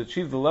 that to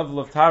achieve the level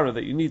of Tara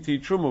that you need to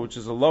eat Truma, which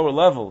is a lower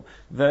level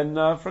than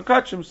for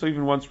Kachim, so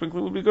even one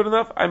sprinkling would be good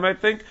enough, I might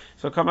think.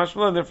 So Kamash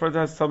Blan, therefore it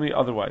has to tell me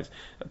otherwise.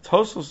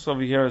 Tosos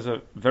over here is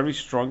a very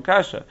strong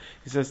kasha.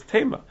 He says,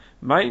 Tema,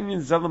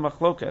 ma'inin zela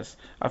machlokas,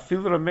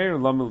 afil rameir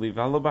lamali,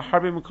 v'halo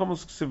b'harbe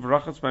mekomos ksiv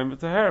rachatz ma'im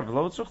v'taher,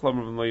 v'lo tzruch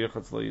lamer v'lo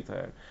yirchatz lo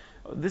yitaher.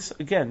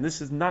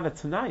 This is not a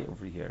Tenai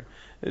over here.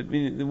 I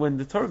mean, when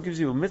the Torah gives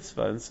you a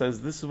mitzvah and says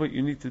this is what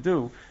you need to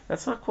do,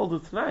 that's not called a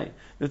Tenai.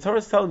 The Torah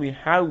is telling me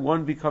how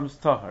one becomes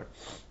tahar.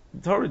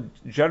 The Torah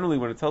generally,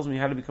 when it tells me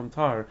how to become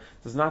tahor,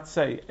 does not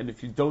say, and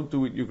if you don't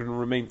do it, you're going to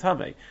remain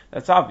tamei.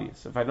 That's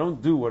obvious. If I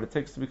don't do what it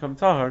takes to become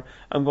tahor,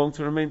 I'm going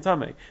to remain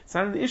tamei. It's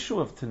not an issue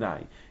of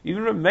Tenai.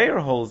 Even Reb Meir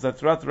holds that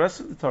throughout the rest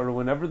of the Torah,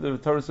 whenever the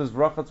Torah says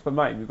v'rachatz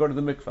b'mayim, you go to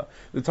the mikvah.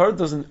 The Torah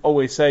doesn't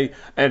always say,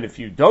 and if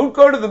you don't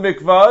go to the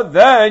mikvah,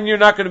 then you're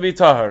not going to be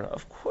tahor.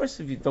 Of course,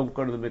 if you don't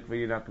go to the mikvah,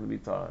 you're not going to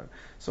be tahor.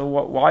 So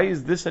why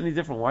is this any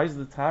different? Why is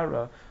the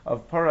Tara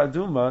of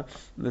Paraduma,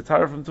 the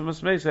Tara from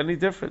Tumas Meis, any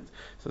different?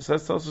 So it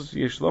says also,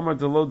 Yeshlomar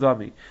delo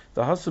dami.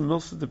 The Hasam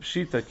Milsa de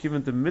Pshita,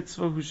 given the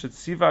mitzvah who should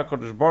siva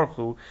HaKadosh Baruch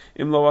Hu,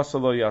 im lo asa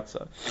lo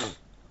yatsa.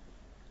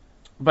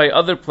 By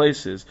other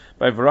places,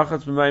 by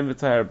V'rachatz b'mayim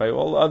v'tahar, by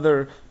all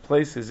other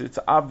places, it's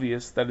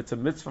obvious that it's a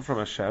mitzvah from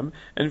Hashem,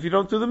 and if you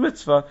don't do the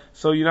mitzvah,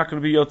 so you're not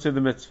going to be yotzei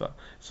the mitzvah.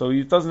 So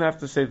it doesn't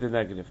have to say the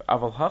negative.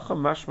 Aval hacha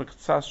mashma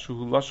k'tzas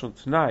shuhu lashon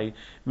Tenai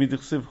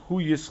midichsiv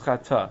hu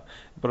yischata.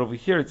 But over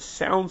here it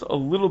sounds a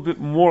little bit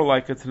more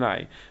like a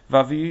Tenai.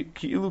 Vavi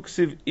ki'ilu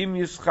ksiv im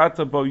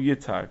yischata bo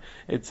yitar.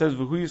 It says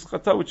v'hu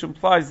yischata, which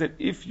implies that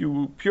if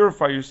you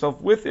purify yourself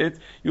with it,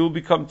 you will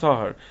become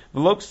tahar.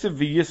 V'lo ksiv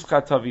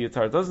v'yischata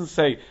v'yitar. It doesn't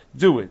say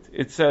do it.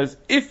 It says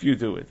if you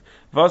do it.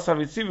 Had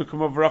it said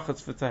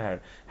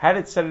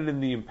it in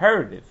the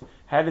imperative,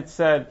 had it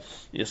said,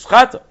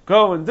 Yischata,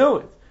 go and do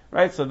it,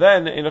 right? So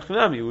then, in a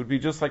chinami, it would be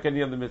just like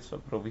any other mitzvah.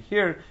 But over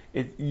here,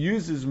 it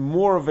uses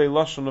more of a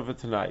lashon of a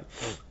Tenai.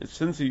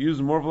 Since it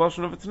uses more of a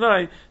lashon of a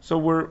Tenai,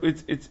 so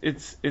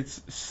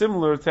it's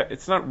similar to,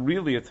 it's not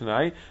really a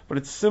Tenai, but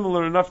it's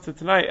similar enough to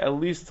Tenai, at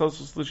least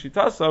Tosos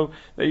L'Shitaso,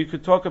 that you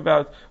could talk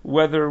about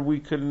whether we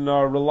can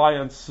rely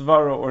on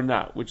svara or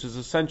not, which is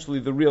essentially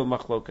the real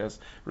machlokas,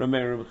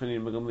 Ramei, Reb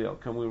Chanina, Gamliel.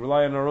 Can we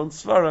rely on our own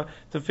svara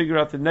to figure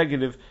out the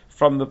negative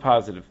from the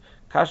positive?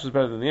 Kasha is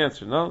better than the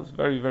answer. No, it's a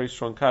very, very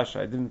strong kasha.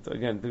 I didn't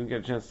get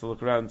a chance to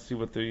look around and see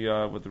what the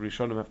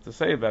Rishonim have to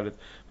say about it,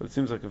 but it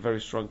seems like a very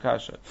strong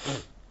kasha.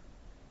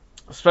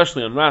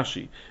 Especially on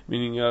Rashi,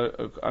 meaning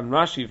on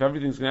Rashi, if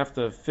everything's going to have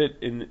to fit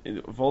in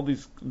if all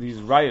these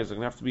rayas are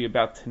going to have to be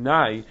about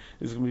Tenai,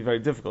 it's going to be very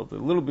difficult. A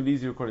little bit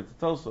easier according to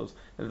Tosos,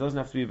 that it doesn't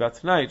have to be about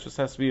Tenai, it just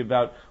has to be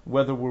about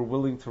whether we're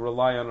willing to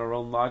rely on our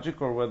own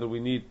logic or whether we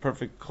need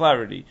perfect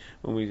clarity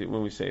when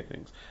we say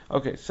things.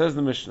 Okay, says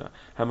the Mishnah.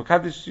 A guy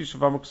is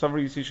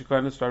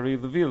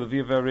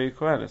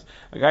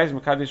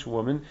Makadish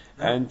woman,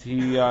 and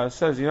he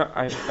says,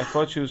 I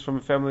thought she was from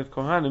a family of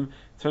Kohanim.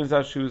 Turns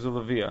out she was a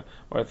Leviah.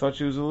 Or I thought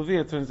she was a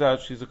Leviah, turns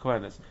out she's a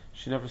Kohenes.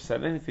 She never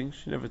said anything.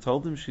 She never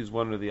told him she's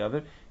one or the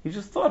other. He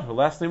just thought her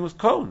last name was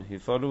Cohen. He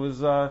thought it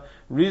was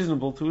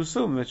reasonable to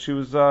assume that she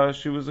was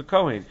a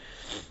Kohen.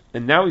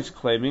 And now he's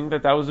claiming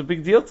that was a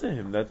big deal to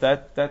him,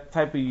 that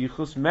type of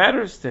yichus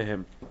matters to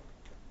him.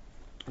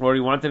 Or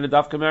he wanted to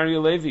dafka marry a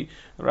Levi,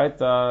 right?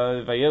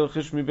 Vayel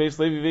chishmi beis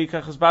Levi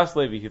veikachas bas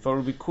Levi. He thought it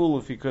would be cool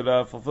if he could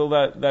fulfill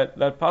that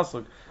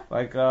pasuk,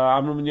 like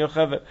Amram and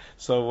Yocheved.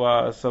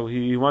 So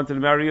he wanted to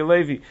marry a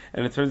Levi,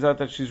 and it turns out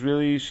that she's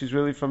really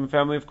from a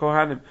family of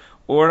Kohanim.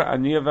 Or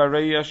Aniya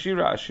varei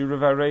Ashira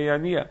varei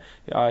Aniya.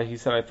 He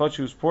said, I thought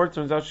she was poor,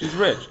 turns out she's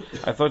rich.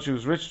 I thought she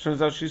was rich, turns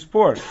out she's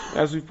poor.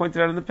 As we've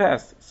pointed out in the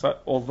past. So,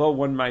 although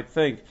one might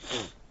think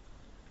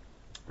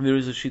there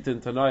is a shita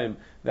in Tanaim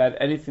that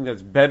anything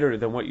that's better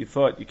than what you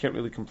thought you can't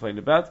really complain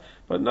about,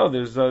 but no,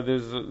 there's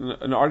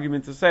an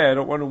argument to say I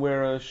don't want to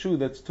wear a shoe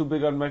that's too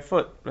big on my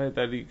foot, right?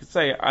 That you could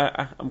say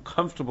I'm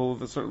comfortable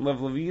with a certain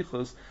level of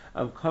yichus,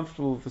 I'm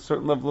comfortable with a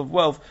certain level of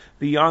wealth.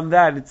 Beyond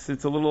that, it's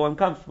a little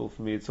uncomfortable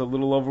for me. It's a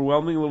little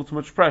overwhelming, a little too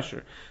much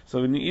pressure.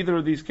 So in either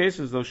of these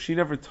cases, though, she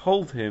never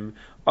told him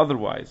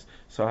otherwise.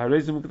 So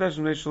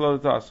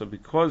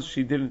because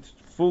she didn't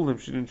fool him,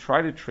 she didn't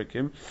try to trick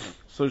him,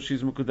 so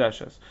she's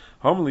mukudeshes.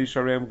 Homely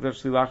sharei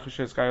mukudeshes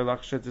lachashes gayu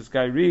lachashes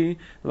gairi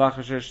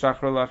lachashes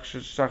shachra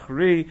lachashes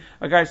shachri.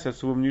 A guy says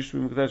to him, "You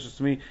should be mukudeshes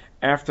to me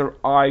after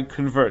I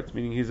convert,"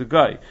 meaning he's a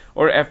guy,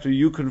 or after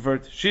you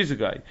convert, she's a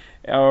guy,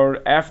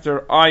 or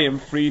after I am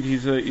freed,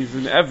 he's an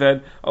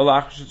eved. Or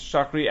lachashes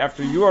shachri,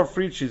 after you are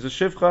freed, she's a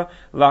shivcha.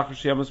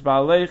 Lachashes yamas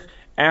ba'alech,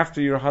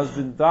 after your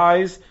husband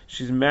dies,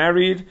 she's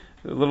married.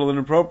 A little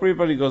inappropriate,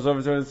 but he goes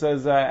over to her and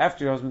says,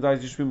 after your husband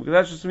dies, you should be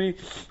mukadeshes to me.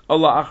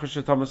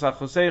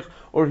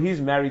 Or he's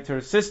married to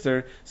her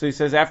sister, so he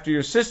says, after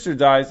your sister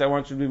dies, I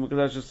want you to be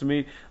mukadeshes to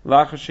me.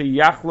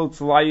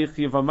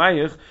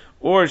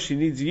 Or she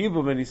needs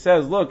yibum, and he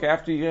says, look,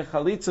 after you get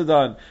chalitza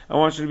done, I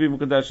want you to be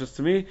mukadeshes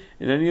to me.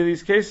 In any of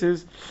these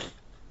cases,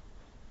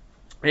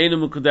 Eina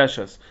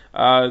Mukudeshas.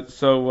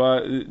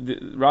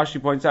 Rashi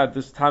points out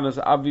this Tana is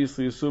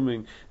obviously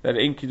assuming that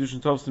Ein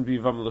Kidushin Tovsin be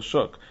Yivam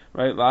L'Shuk,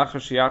 right?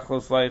 La'achar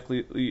Shiachlos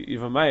Laich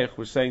Yivamayich,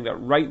 we're saying that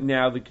right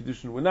now the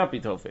Kidushin would not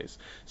be Tofes.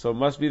 So it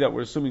must be that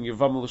we're assuming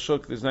Yivam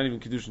L'Shuk, there's not even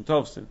Kidushin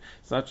Tovsin.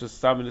 It's not just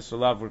Stam Minister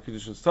Lav where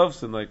Kidushin's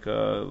Tovsin, like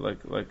a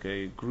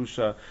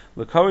Grusha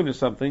L'Kohen or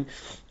something.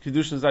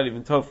 Kidushin is not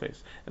even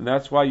Tofes. And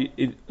that's why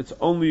it's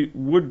only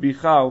would be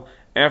Chal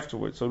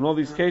afterwards. So in all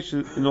these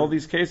cases,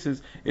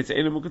 it's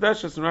Eina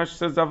Mukadeshes, and Rashi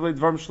says Davlei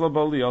Dvarim lo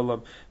bali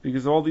olam,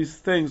 because all these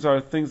things are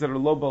things that are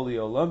lo bali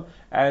olam,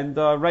 and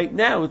right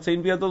now it's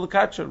ein biado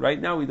l'katcha. Right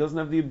now he doesn't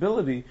have the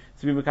ability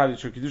to be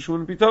mekadosh. Kidushin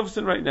wouldn't be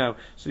tovsin right now,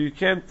 so you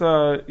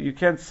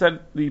can't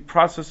set the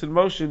process in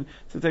motion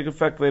to take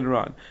effect later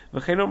on.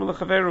 And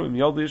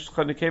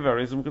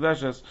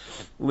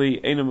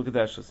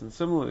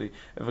similarly,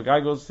 if a guy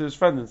goes to his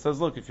friend and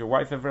says, "Look, if your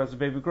wife ever has a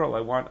baby girl,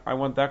 I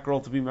want that girl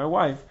to be my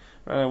wife.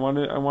 Right? I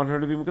want her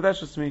to be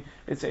mekadeshes to me."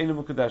 It's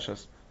einu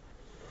mekadeshes.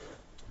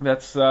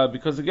 That's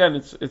because again,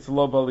 it's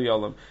lo bali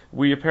olam.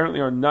 We apparently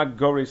are not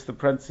gores the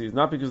parentheses,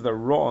 not because they're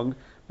wrong,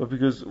 but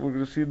because we're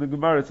going to see in the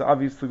Gemara. It's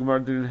obvious the Gemara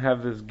didn't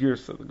have this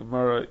girsa. The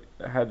Gemara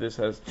had this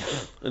as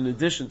an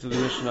addition to the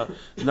Mishnah,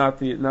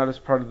 not as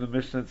part of the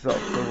Mishnah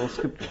itself. So we'll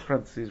skip the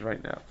parentheses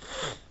right now.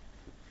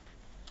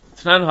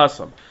 Tanan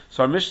Hasam.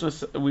 So our Mishnah,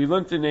 we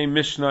learned in a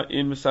Mishnah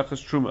in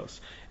Mesachas Trumas.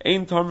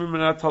 Ein tamim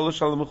menat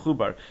talosh al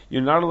mechubar.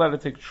 You're not allowed to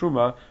take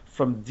truma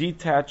from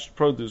detached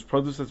produce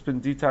that's been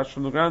detached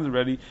from the ground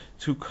already,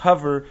 to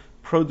cover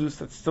produce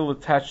that's still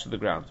attached to the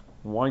ground.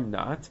 Why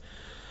not?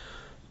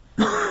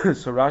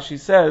 So Rashi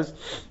says,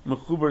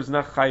 mechubar is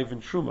not chayiv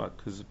in truma,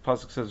 because the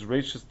pasuk says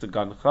reishis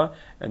dagancha,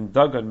 and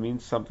dagan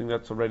means something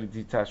that's already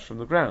detached from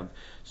the ground.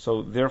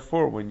 So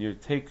therefore, when you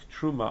take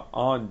truma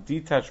on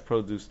detached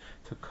produce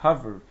to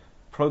cover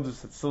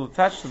produce that's still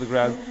attached to the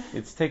ground,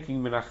 it's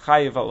taking min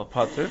hachayiv al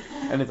pater,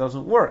 and it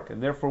doesn't work.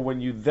 And therefore,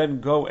 when you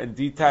then go and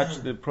detach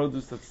the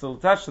produce that's still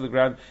attached to the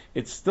ground,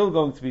 it's still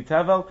going to be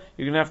tevel.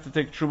 You're going to have to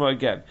take truma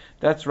again.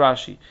 That's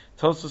Rashi.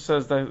 Tosa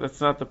says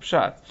that's not the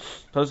pshat.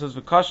 Tosa says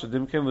v'kasha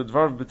dimken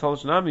l'dvar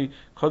b'talosh nami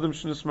kodem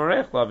shnus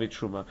marech lavi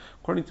truma.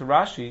 According to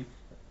Rashi,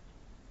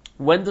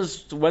 when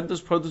does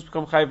produce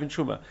become chayiv in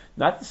truma?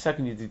 Not the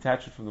second you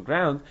detach it from the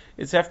ground.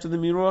 It's after the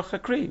miruach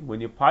hakri, when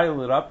you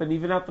pile it up and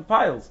even out the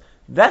piles.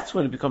 That's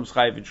when it becomes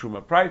chayiv in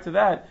truma. Prior to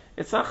that,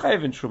 it's not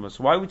chayiv in truma.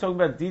 So why are we talking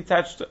about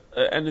detached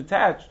and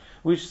attached?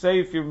 We should say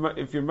if you're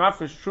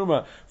mafresh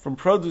truma from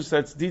produce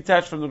that's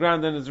detached from the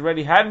ground and has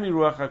already had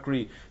miruach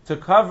hakri, to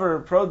cover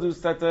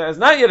produce that has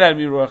not yet had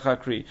miruach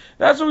hakri.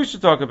 That's what we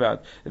should talk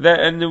about.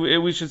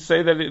 And we should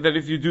say that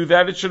if you do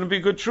that, it shouldn't be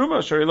good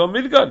truma. Shari lo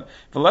midgan.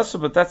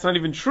 But that's not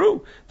even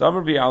true.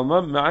 Davar bi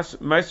alma ma'aser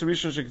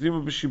rishon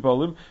shekdimu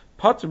b'shibolim.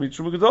 That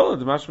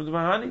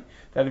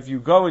if you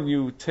go and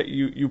you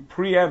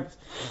preempt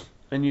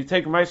and you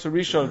take Ma'aser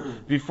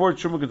Rishon before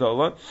Truma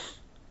Gedola,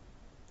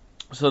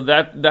 so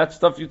that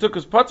stuff you took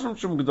as part from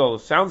Truma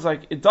Gedola. Sounds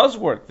like it does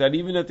work. That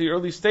even at the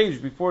early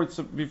stage, before it's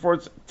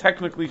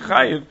technically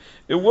chayiv,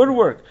 it would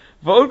work.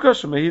 We have a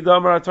very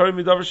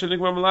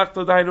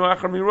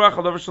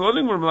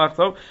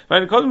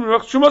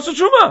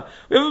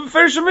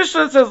Mishnah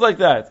that says like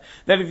that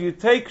if you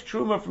take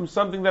truma from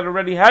something that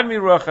already had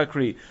miruach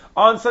hakri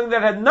on something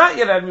that had not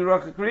yet had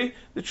miruach hakri,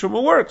 the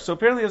truma works. So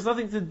apparently it has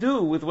nothing to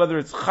do with whether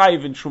it's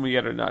chayiv in truma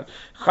yet or not.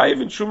 Chayiv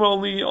in truma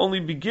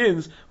only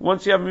begins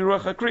once you have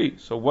miruach hakri.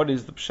 So what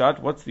is the pshat?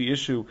 What's the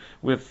issue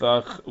with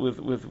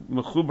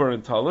mechubar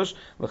and talosh?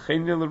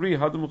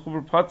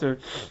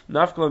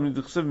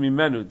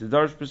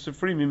 There's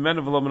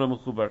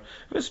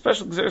a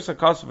special gzeres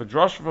hakasuf, a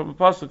drasha from a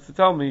pasuk to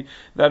tell me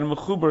that a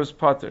mechubar is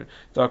pater.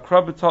 The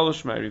akra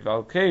b'talosh me'ri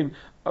v'alkein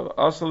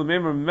asal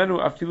meimer menu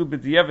afilu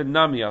b'diavad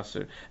nami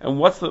aser. And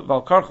what's the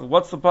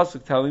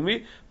pasuk telling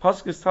me?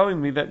 Pasuk is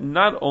telling me that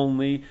not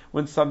only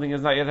when something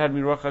has not yet had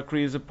miruach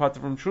hakri is a pater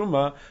from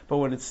truma, but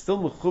when it's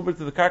still mechubar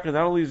to the karka,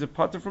 not only is it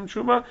pater from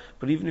truma,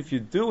 but even if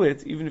you do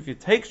it, even if you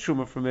take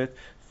truma from it,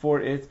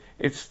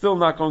 it's still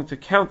not going to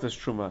count as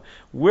truma.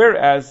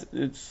 Whereas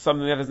it's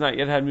something that has not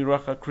yet had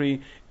miruach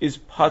hakri is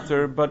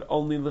pater, but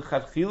only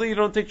l'chadchila you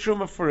don't take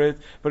truma for it.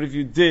 But if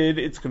you did,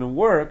 it's going to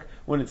work.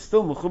 When it's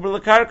still mechubar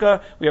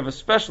l'karka, we have a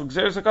special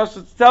gzeres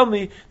hakasut to tell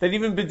me that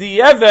even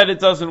b'di'evet it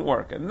doesn't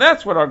work, and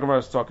that's what our Gemara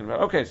is talking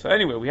about. Okay, so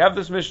anyway, we have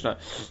this Mishnah.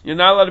 You're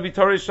not allowed to be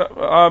torish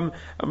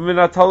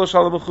minatalosh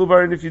ala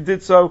mechubar, and if you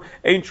did so,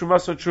 ain't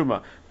truma so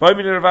truma. By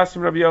min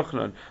Ravasim Rabbi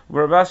Yochanan,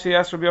 where Ravasi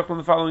asked Rabbi Yochanan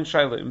the following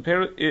shaila: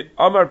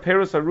 Amar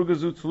perus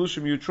arugazu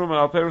tlushim yutruma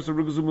al perus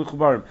arugazu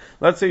mechubarim.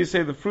 Let's say you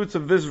say the fruits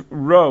of this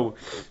row,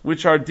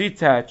 which are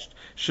detached,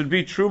 should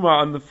be truma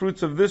on the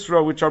fruits of this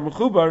row, which are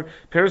mechubar.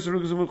 Perus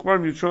arugazu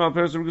mechubarim yutruma al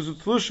perus arugazu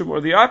tlushim,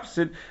 or the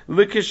opposite,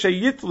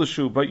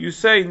 likeshayitlushu. But you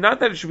say not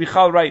that it should be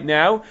chal right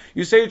now.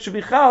 You say it should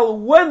be chal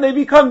when they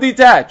become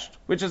detached,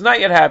 which has not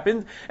yet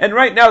happened. And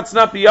right now it's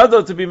not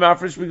biyado to be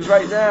mafresh because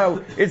right now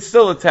it's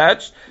still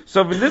attached.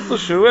 So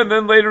v'nitlushu, and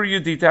then later you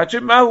detach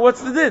it.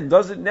 What's the din?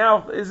 Is it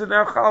now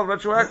chal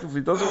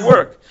retroactively? Does it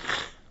work?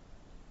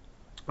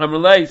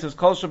 Amalei says,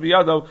 Kol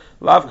Shabiyado,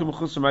 Lav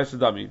K'mechusar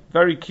Maisadami.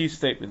 Very key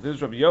statement. This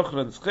is Rabbi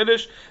Yochanan's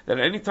Chiddush, that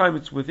anytime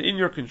it's within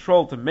your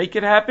control to make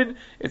it happen,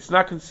 it's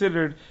not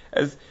considered to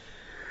be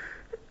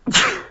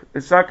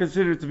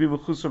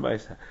Mechusar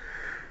Maisa.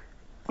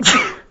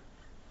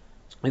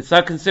 It's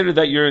not considered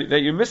that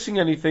you're missing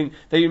anything,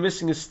 that you're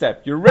missing a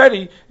step. You're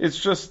ready, it's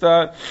just,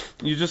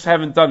 you just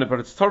haven't done it, but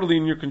it's totally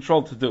in your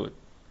control to do it.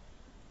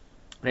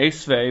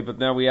 Eisvei, but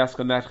now we ask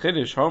on that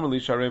chiddush.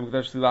 Homely sharei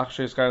mukdash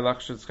lachshe skari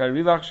lachshe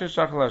skari lachshe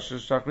shachlash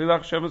shachri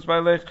lachshe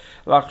musbailech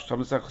lachsh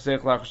tamas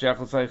achsech lachsh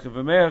yachal saich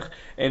v'meich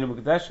ein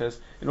mukdashes.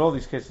 In all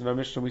these cases in our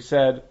Mishnah, we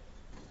said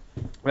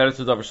that it's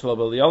a davar shelo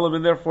b'liyolam,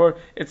 and therefore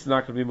it's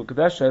not going to be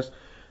mukdashes.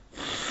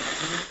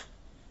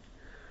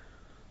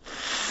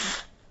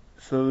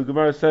 So the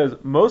Gemara says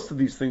most of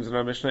these things in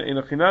our Mishnah in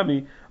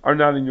Achinami are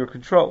not in your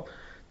control.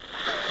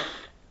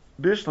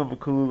 Bishlam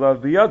v'kululav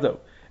biyado.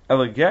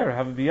 Elager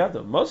have a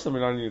biyado. Most of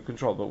them are not in your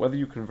control, but whether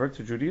you convert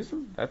to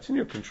Judaism, that's in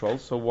your control.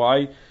 So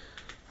why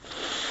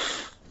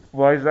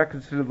is that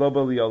considered lo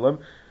b'liyolam?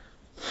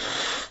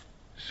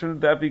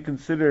 Shouldn't that be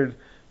considered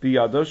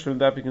biyado? Shouldn't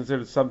that be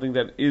considered something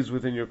that is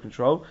within your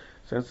control?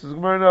 So answers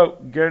Gemara, no.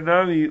 Ger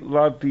nami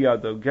la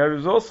biyado. Ger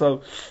is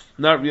also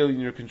not really in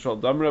your control.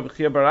 Amar Rabbi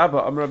Chia bar Abba,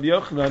 Amar Rabbi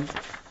Yochanan.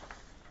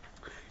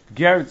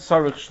 Ger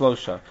tzarich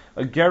shlosha.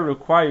 A ger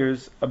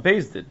requires a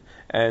beis din.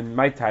 And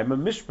my time a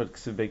mishpat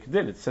k'siv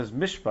beikdin. It says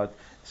mishpat,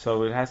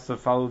 so it has to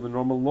follow the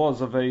normal laws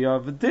of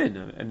a din.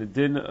 And a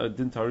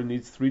din Torah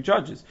needs 3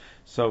 judges.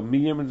 So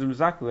miyam and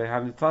zimzakle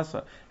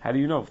hanitlasa. How do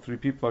you know if 3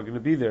 people are going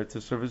to be there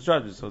to serve as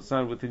judges? So it's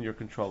not within your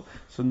control.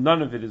 So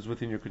none of it is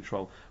within your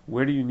control.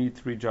 Where do you need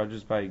 3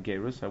 judges by a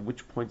gerus? At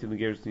which point in the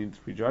gerus do you need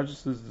 3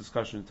 judges? This is a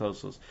discussion in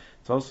Tosos.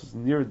 Tosos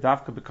near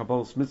dafka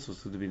b'kabbalas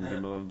mitzvos to the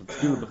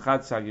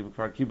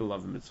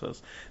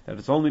mitzvos. That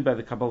it's only by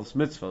the kabbalas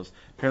mitzvos.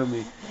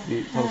 Apparently,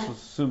 the Tosos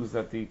assumes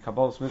that the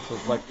kabbalas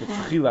mitzvos like the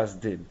tchilas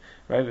din,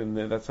 right? And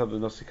that's how the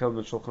Nosei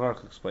and Shulchan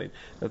Aruch explain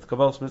that the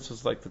kabbalas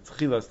mitzvos like the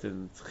tchilas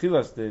din. The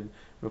tchilas din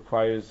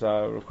requires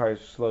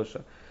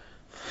shlosha.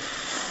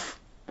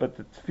 But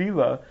the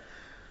tefillah,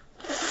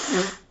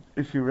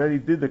 if you already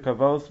did the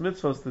kabbalas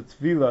mitzvos, the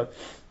tefillah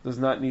does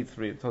not need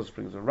 3. It Tosos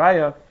brings a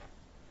raya,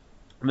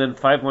 and then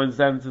 5 lines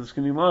down into the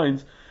skinny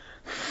lines,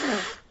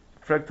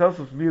 Frag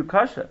Tosos v'yu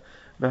kasha.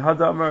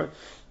 V'hada amar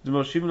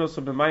d'moshivin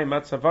oso b'mayim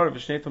matzavar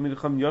v'shnei talmid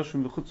chacham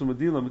yoshvim v'chutz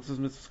u'medila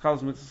mitzvahs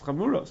kalos mitzvahs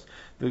chamuros.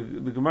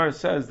 The Gemara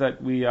says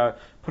that we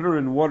put her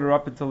in water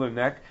up until her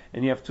neck,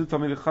 and you have 2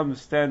 talmid chacham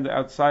stand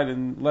outside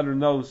and let her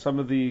know some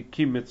of the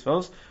key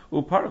mitzvahs.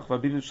 Uparach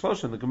v'abin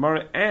shlosha. The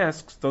Gemara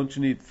asks, don't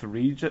you need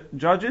 3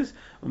 judges?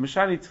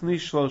 Umeshani tni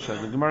shlosha.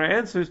 The Gemara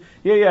answers,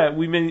 yeah,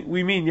 we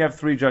mean you have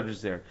 3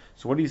 judges there.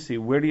 So what do you see?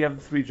 Where do you have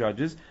the 3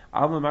 judges?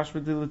 For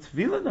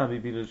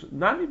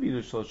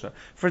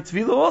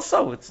Tvila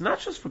also, it's not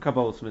just for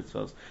Kabbalas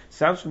mitzvahs.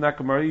 Sounds from that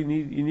Gemara, you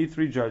need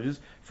 3 judges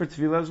for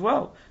Tvila as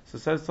well. So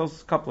it says a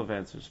couple of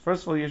answers.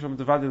 First of all, Yesham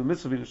Devadi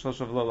Mitzvah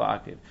Shlosha V'lo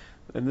La'akev.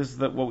 And this is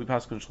what we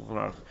pass on Shulchan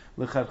Aruch.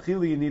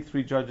 L'chadchila, you need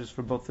 3 judges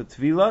for both the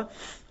Tvila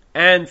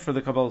and for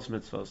the Kabbalas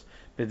mitzvahs.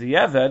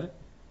 B'di'eved,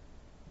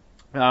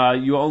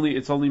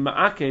 it's only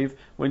ma'akev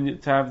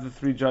to have the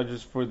 3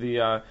 judges for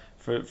the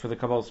for the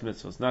Kabbalas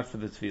mitzvos, not for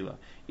the tefillah.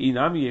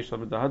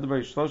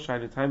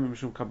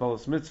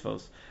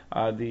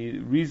 The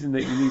reason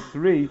that you need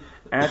 3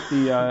 at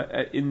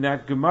the in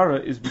that Gemara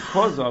is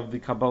because of the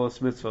Kabbalas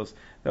mitzvos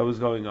that was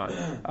going on.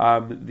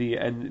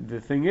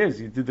 The thing is,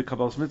 you did the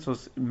Kabbalas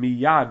mitzvos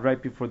miyad right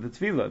before the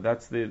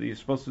tefillah. You're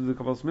supposed to do the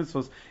Kabbalas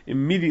mitzvos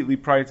immediately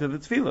prior to the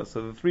tefillah.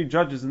 So the 3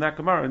 judges in that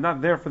Gemara are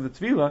not there for the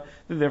tefillah;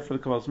 they're there for the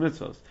Kabbalas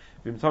mitzvos.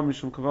 Is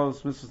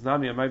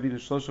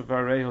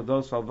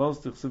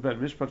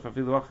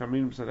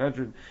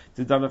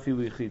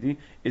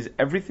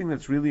everything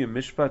that's really a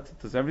mishpat?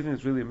 Does everything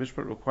that's really a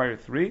mishpat require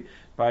 3?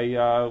 We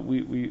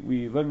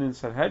learn in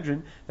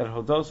Sanhedrin that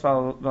hodos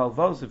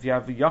valvos, if you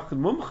have a yachid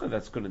mumcha,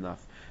 that's good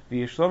enough.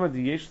 So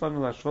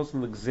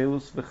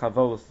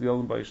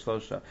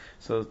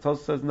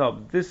Tos says no.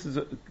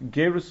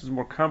 Gerus is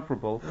more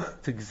comparable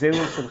to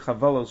gzelos and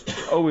chavalos, which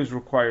always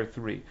require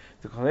 3.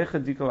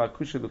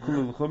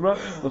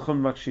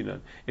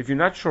 If you're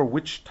not sure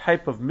which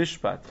type of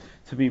mishpat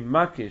to be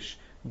makish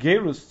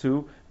gerus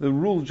to, the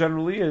rule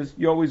generally is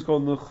you always go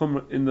in the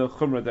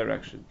chumrah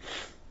direction.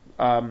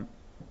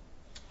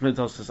 It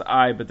says,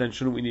 but then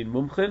shouldn't we need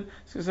mumchin?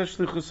 It's as if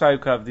we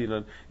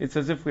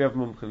have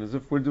mumchin, as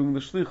if we're doing the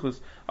shlichus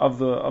of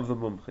the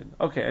mumchin.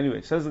 Okay,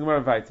 anyway, says the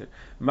Gemara weiter.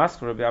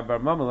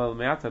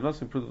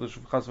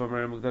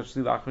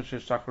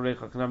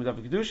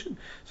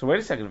 So wait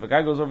a second, if a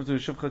guy goes over to a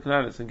shivcha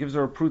kananis and gives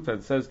her a pruta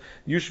and says,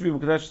 you should be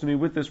mukdash to me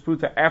with this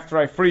pruta after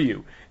I free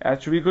you,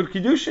 that should be a good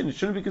Kidushin. It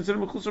shouldn't be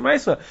considered mechusar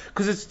ma'isa,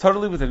 because it's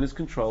totally within his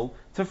control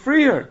to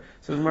free her.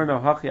 Says the Gemara, no,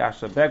 hachi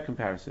asha, bad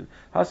comparison.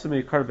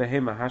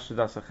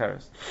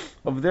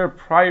 Over there,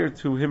 prior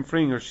to him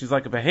freeing her, she's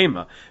like a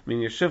behema.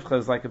 Meaning, a shivcha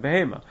is like a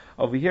behema.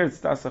 Over here, it's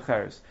das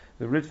acheres.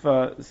 The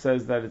Ritva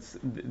says that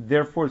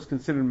therefore it's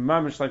considered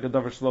mamish like a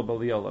davar shelo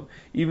b'liyolam.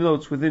 Even though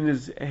it's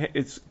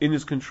in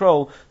his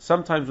control,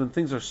 sometimes when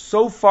things are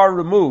so far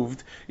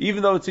removed,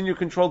 even though it's in your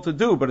control to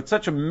do, but it's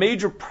such a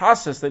major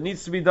process that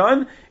needs to be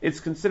done, it's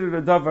considered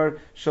a davar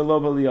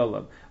shelo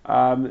b'liyolam.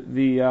 And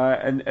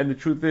the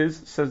truth is,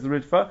 says the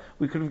Ritva,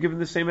 we could have given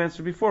the same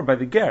answer before by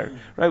the ger,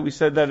 right? We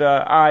said that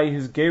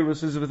his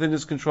gerus is within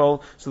his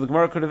control, so the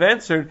Gemara could have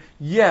answered,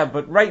 yeah,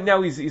 but right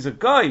now he's a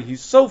guy,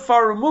 he's so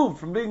far removed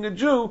from being a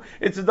Jew,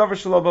 it's a davar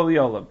shelo bali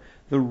olam.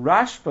 The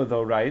Rashba,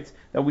 though, writes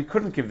that we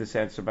couldn't give this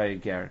answer by a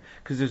ger,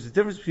 because there's a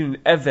difference between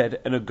an Eved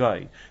and a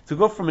guy. To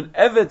go from an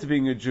Eved to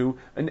being a Jew,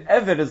 an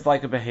Eved is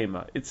like a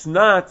behema. It's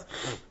not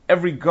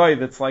every guy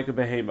that's like a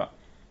behema.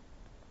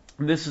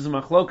 And this is a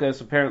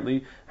machlokas,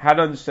 apparently, how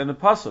to understand the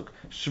pasuk.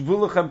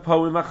 Shvulachem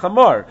po im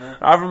achamar.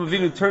 Avram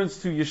Avinu turns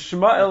to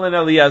Yishmael and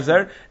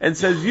Eliezer and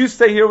says, you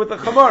stay here with the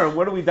chamar. And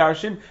what are we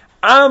darshin?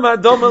 Am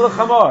adom el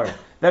chamar.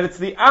 That it's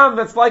the am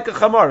that's like a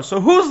chamar. So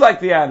who's like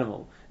the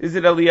animal? Is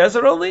it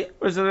Eliezer only,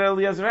 or is it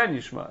Eliezer and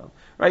Yishmael?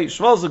 Right,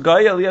 Yishmael's a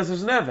guy,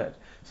 Eliezer's an Eved.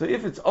 So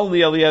if it's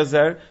only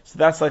Eliezer, so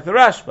that's like the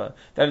Rashba.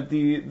 That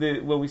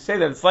when we say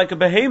that it's like a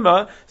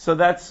behema, so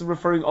that's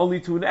referring only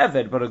to an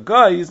Eved. But a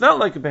guy is not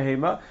like a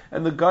behema,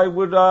 and the guy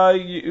would,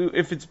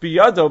 if it's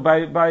biyado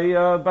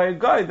by a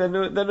guy, then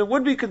it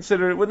would be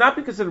considered. It would not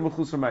be considered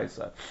mechusar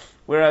ma'isa.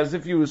 Whereas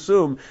if you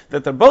assume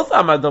that they're both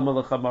amadom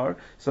al-chamar,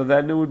 so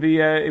then it would be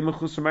a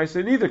mechusar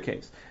ma'isa in either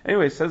case.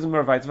 Anyway, says in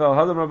Marvaytvel,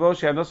 Hadam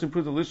Raboshi, Anosim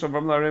Pruta Lishav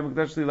Ram Larei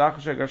Mekdash Li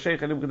Lachashe Garshei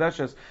Chenim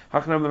Kedashes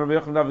Hachnam Rabbi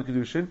Yochanan David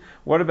Kidushin.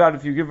 What about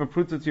if you give a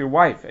pruta to your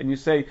wife and you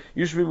say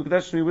you should be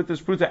Mekdash to me with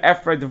this pruta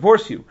after I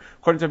divorce you?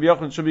 According to Rabbi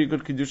Yochanan, it should be a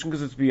good Kidushin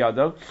because it's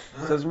biyado.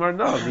 Says Mar,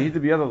 no, need to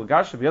biyado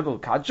l'gasha, biyado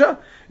l'kadja.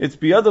 It's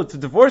biyado to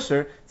divorce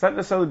her. It's not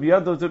necessarily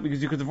biyado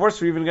because you could divorce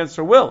her even against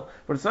her will,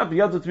 but it's not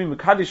biyado to be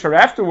mekadish her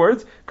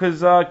afterwards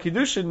because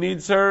Kidushin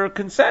needs her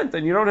consent,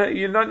 and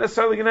you're not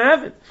necessarily going to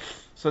have it.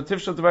 So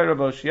Tifshel Tavai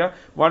Raboshia.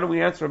 Why don't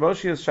we answer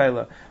Raboshia's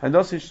Shaila? And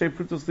also Shtei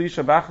Prutos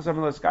Lisha Bachas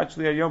Amal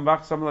Eskachli Ayom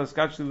Bachas Amal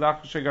Eskachli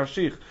Lachashe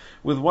Garshich.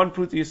 With one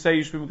prut you say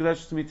you should be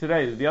Mekdash to me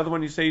today. The other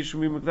one you say you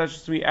should be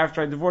Mekdash to me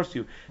after I divorce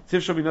you.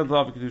 Tifshel Binad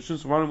Lav Kedushin.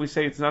 So why don't we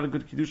say it's not a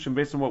good Kedushin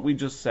based on what we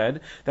just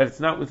said, that it's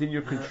not within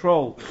your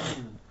control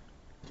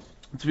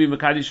to be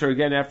Makadish her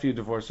again after you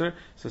divorce her.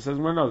 So it says,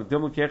 well, no,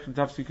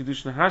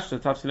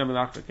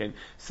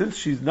 since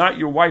she's not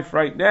your wife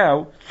right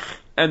now,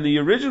 and the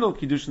original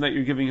Kiddushin that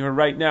you're giving her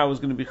right now is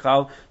going to be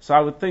Chal, so I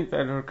would think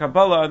that her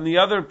Kabbalah and the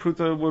other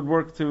Pruta would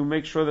work to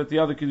make sure that the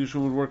other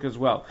Kiddushin would work as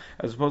well.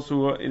 As opposed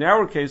to, in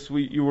our case,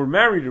 you were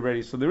married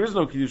already, so there is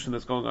no Kiddushin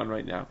that's going on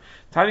right now.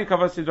 Tani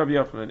Kavasi Rabbi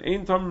Yochanan,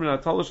 Ein Tom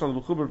Menatalosh Al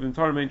Mechuber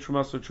V'Intar Mein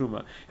Truma So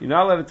Truma. You're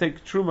not allowed to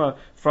take Truma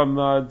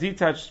from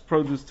detached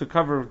produce to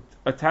cover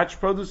attached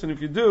produce, and if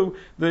you do,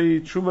 the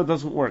Truma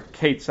doesn't work.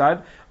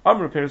 Ketzad.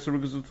 Amr Peres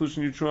Rugazu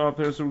Tlushin Yutruma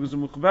Peres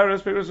Rugazu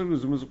Mukhbares Peres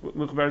Rugazu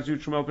Mukhbares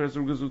Yutruma Peres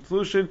Rugazu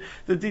Tlushin.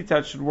 The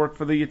detached should work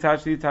for the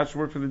attached should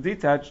work for the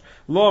detached.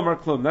 Lo Amar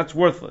Klum, that's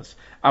worthless.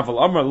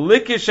 Aval Amar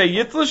Likish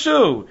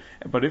Yitlashu.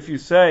 But if you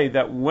say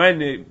that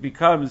when it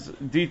becomes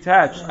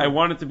detached, I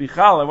want it to be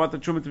Chal, I want the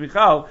Truma to be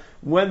Chal,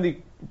 when the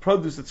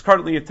produce that's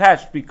currently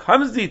attached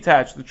becomes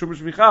detached, the Truma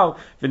should be Chal,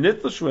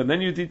 V'nitlashu, and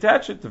then you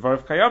detach it, Davar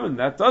of Kayamin,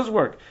 that does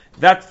work.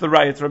 That's the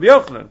Rayat Rabbi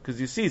Yochanan,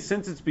 because you see,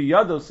 since it's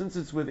biyado, since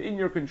it's within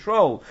your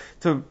control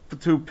to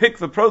pick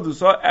the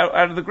produce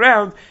out of the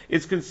ground,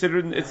 it's not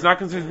considered to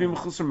be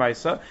mechusar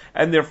ma'isa,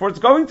 and therefore it's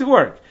going to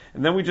work.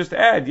 And then we just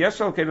add,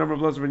 yes, okay, number of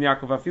Blazer ben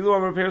Yaakov, afilu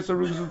amar peres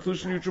aruguz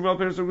utlushin yutrumel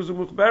peres aruguz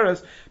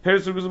muchberes,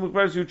 peres aruguz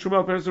muchberes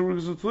yutrumel peres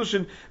aruguz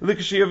utlushin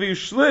likashi aviyu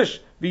shlish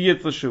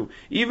v'yitlashu.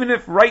 Even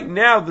if right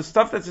now the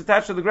stuff that's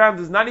attached to the ground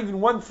is not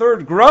even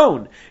 1/3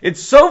 grown, it's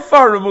so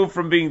far removed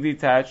from being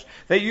detached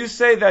that you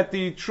say that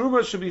the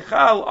truma should be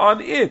chal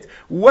on it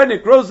when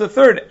it grows a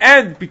third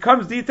and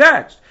becomes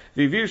detached.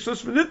 And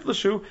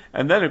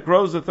then it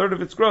grows a third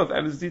of its growth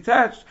and is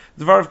detached.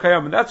 Davar of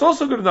Kayam, and that's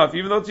also good enough,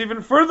 even though it's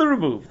even further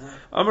removed.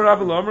 Amar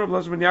Abel Amar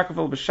Blazer ben Yaakov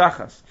el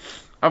b'shachas.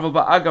 Aval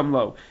ba'agam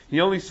lo.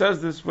 He only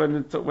says this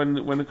when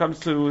it comes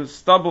to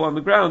stubble on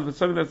the ground, but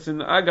something that's in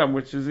agam,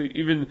 which is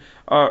even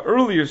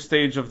earlier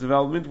stage of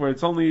development, where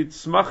it's only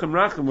tzmach and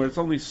rachim, where it's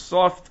only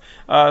soft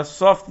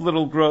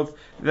little growth.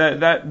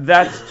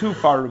 That's too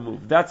far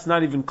removed. That's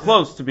not even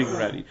close to being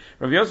ready.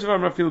 Rav Yosef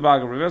Amar Fil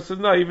ba'agam. Rav Yosef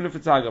said no, even if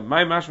it's agam.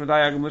 My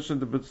mashmadai agam lishon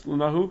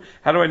debutzlunahu.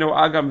 How do I know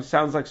agam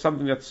sounds like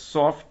something that's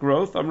soft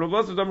growth? Amar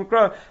Rav Yosef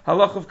Amar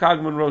halach of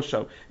kagman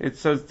rosho. It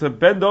says to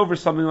bend over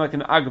something like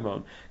an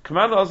agamon.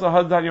 Command also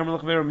had. Who's the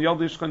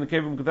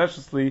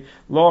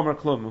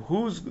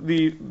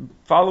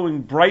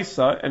following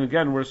brisa? And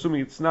again, we're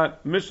assuming it's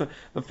not Mishnah.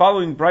 The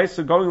following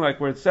brisa going like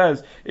where it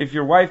says, if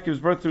your wife gives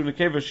birth to a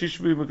nekeva, she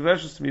should be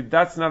mekadeshes to me.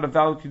 That's not a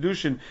valid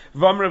Kidushin.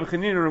 Rabbi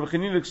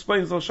Chanina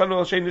explains,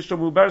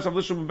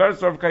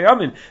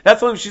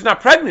 that's only if she's not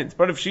pregnant.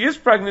 But if she is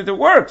pregnant, it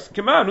works.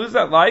 Come on, who's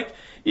that like?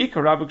 Well,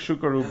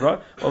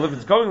 if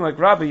it's going like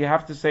Rabbi, you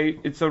have to say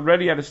it's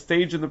already at a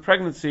stage in the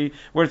pregnancy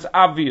where it's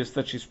obvious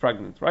that she's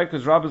pregnant, right?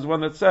 Because Rabbi is the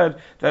one that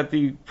said that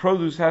the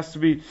produce has to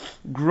be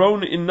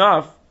grown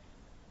enough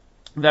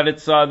that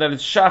it's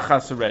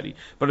shachas already.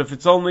 But if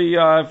it's only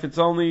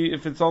agam,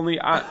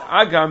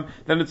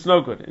 then it's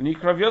no good.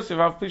 And Rav Yosef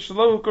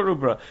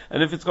hukarubra.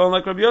 And if it's going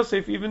like Rabbi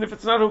Yosef, even if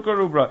it's not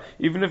hukarubra,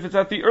 even if it's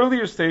at the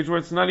earlier stage where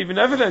it's not even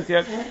evident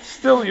yet,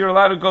 still you're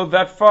allowed to go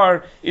that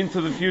far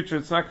into the future.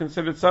 It's not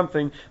considered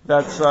something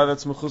that's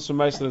mechusar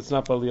ma'isa, that's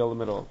not bali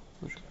olam at all.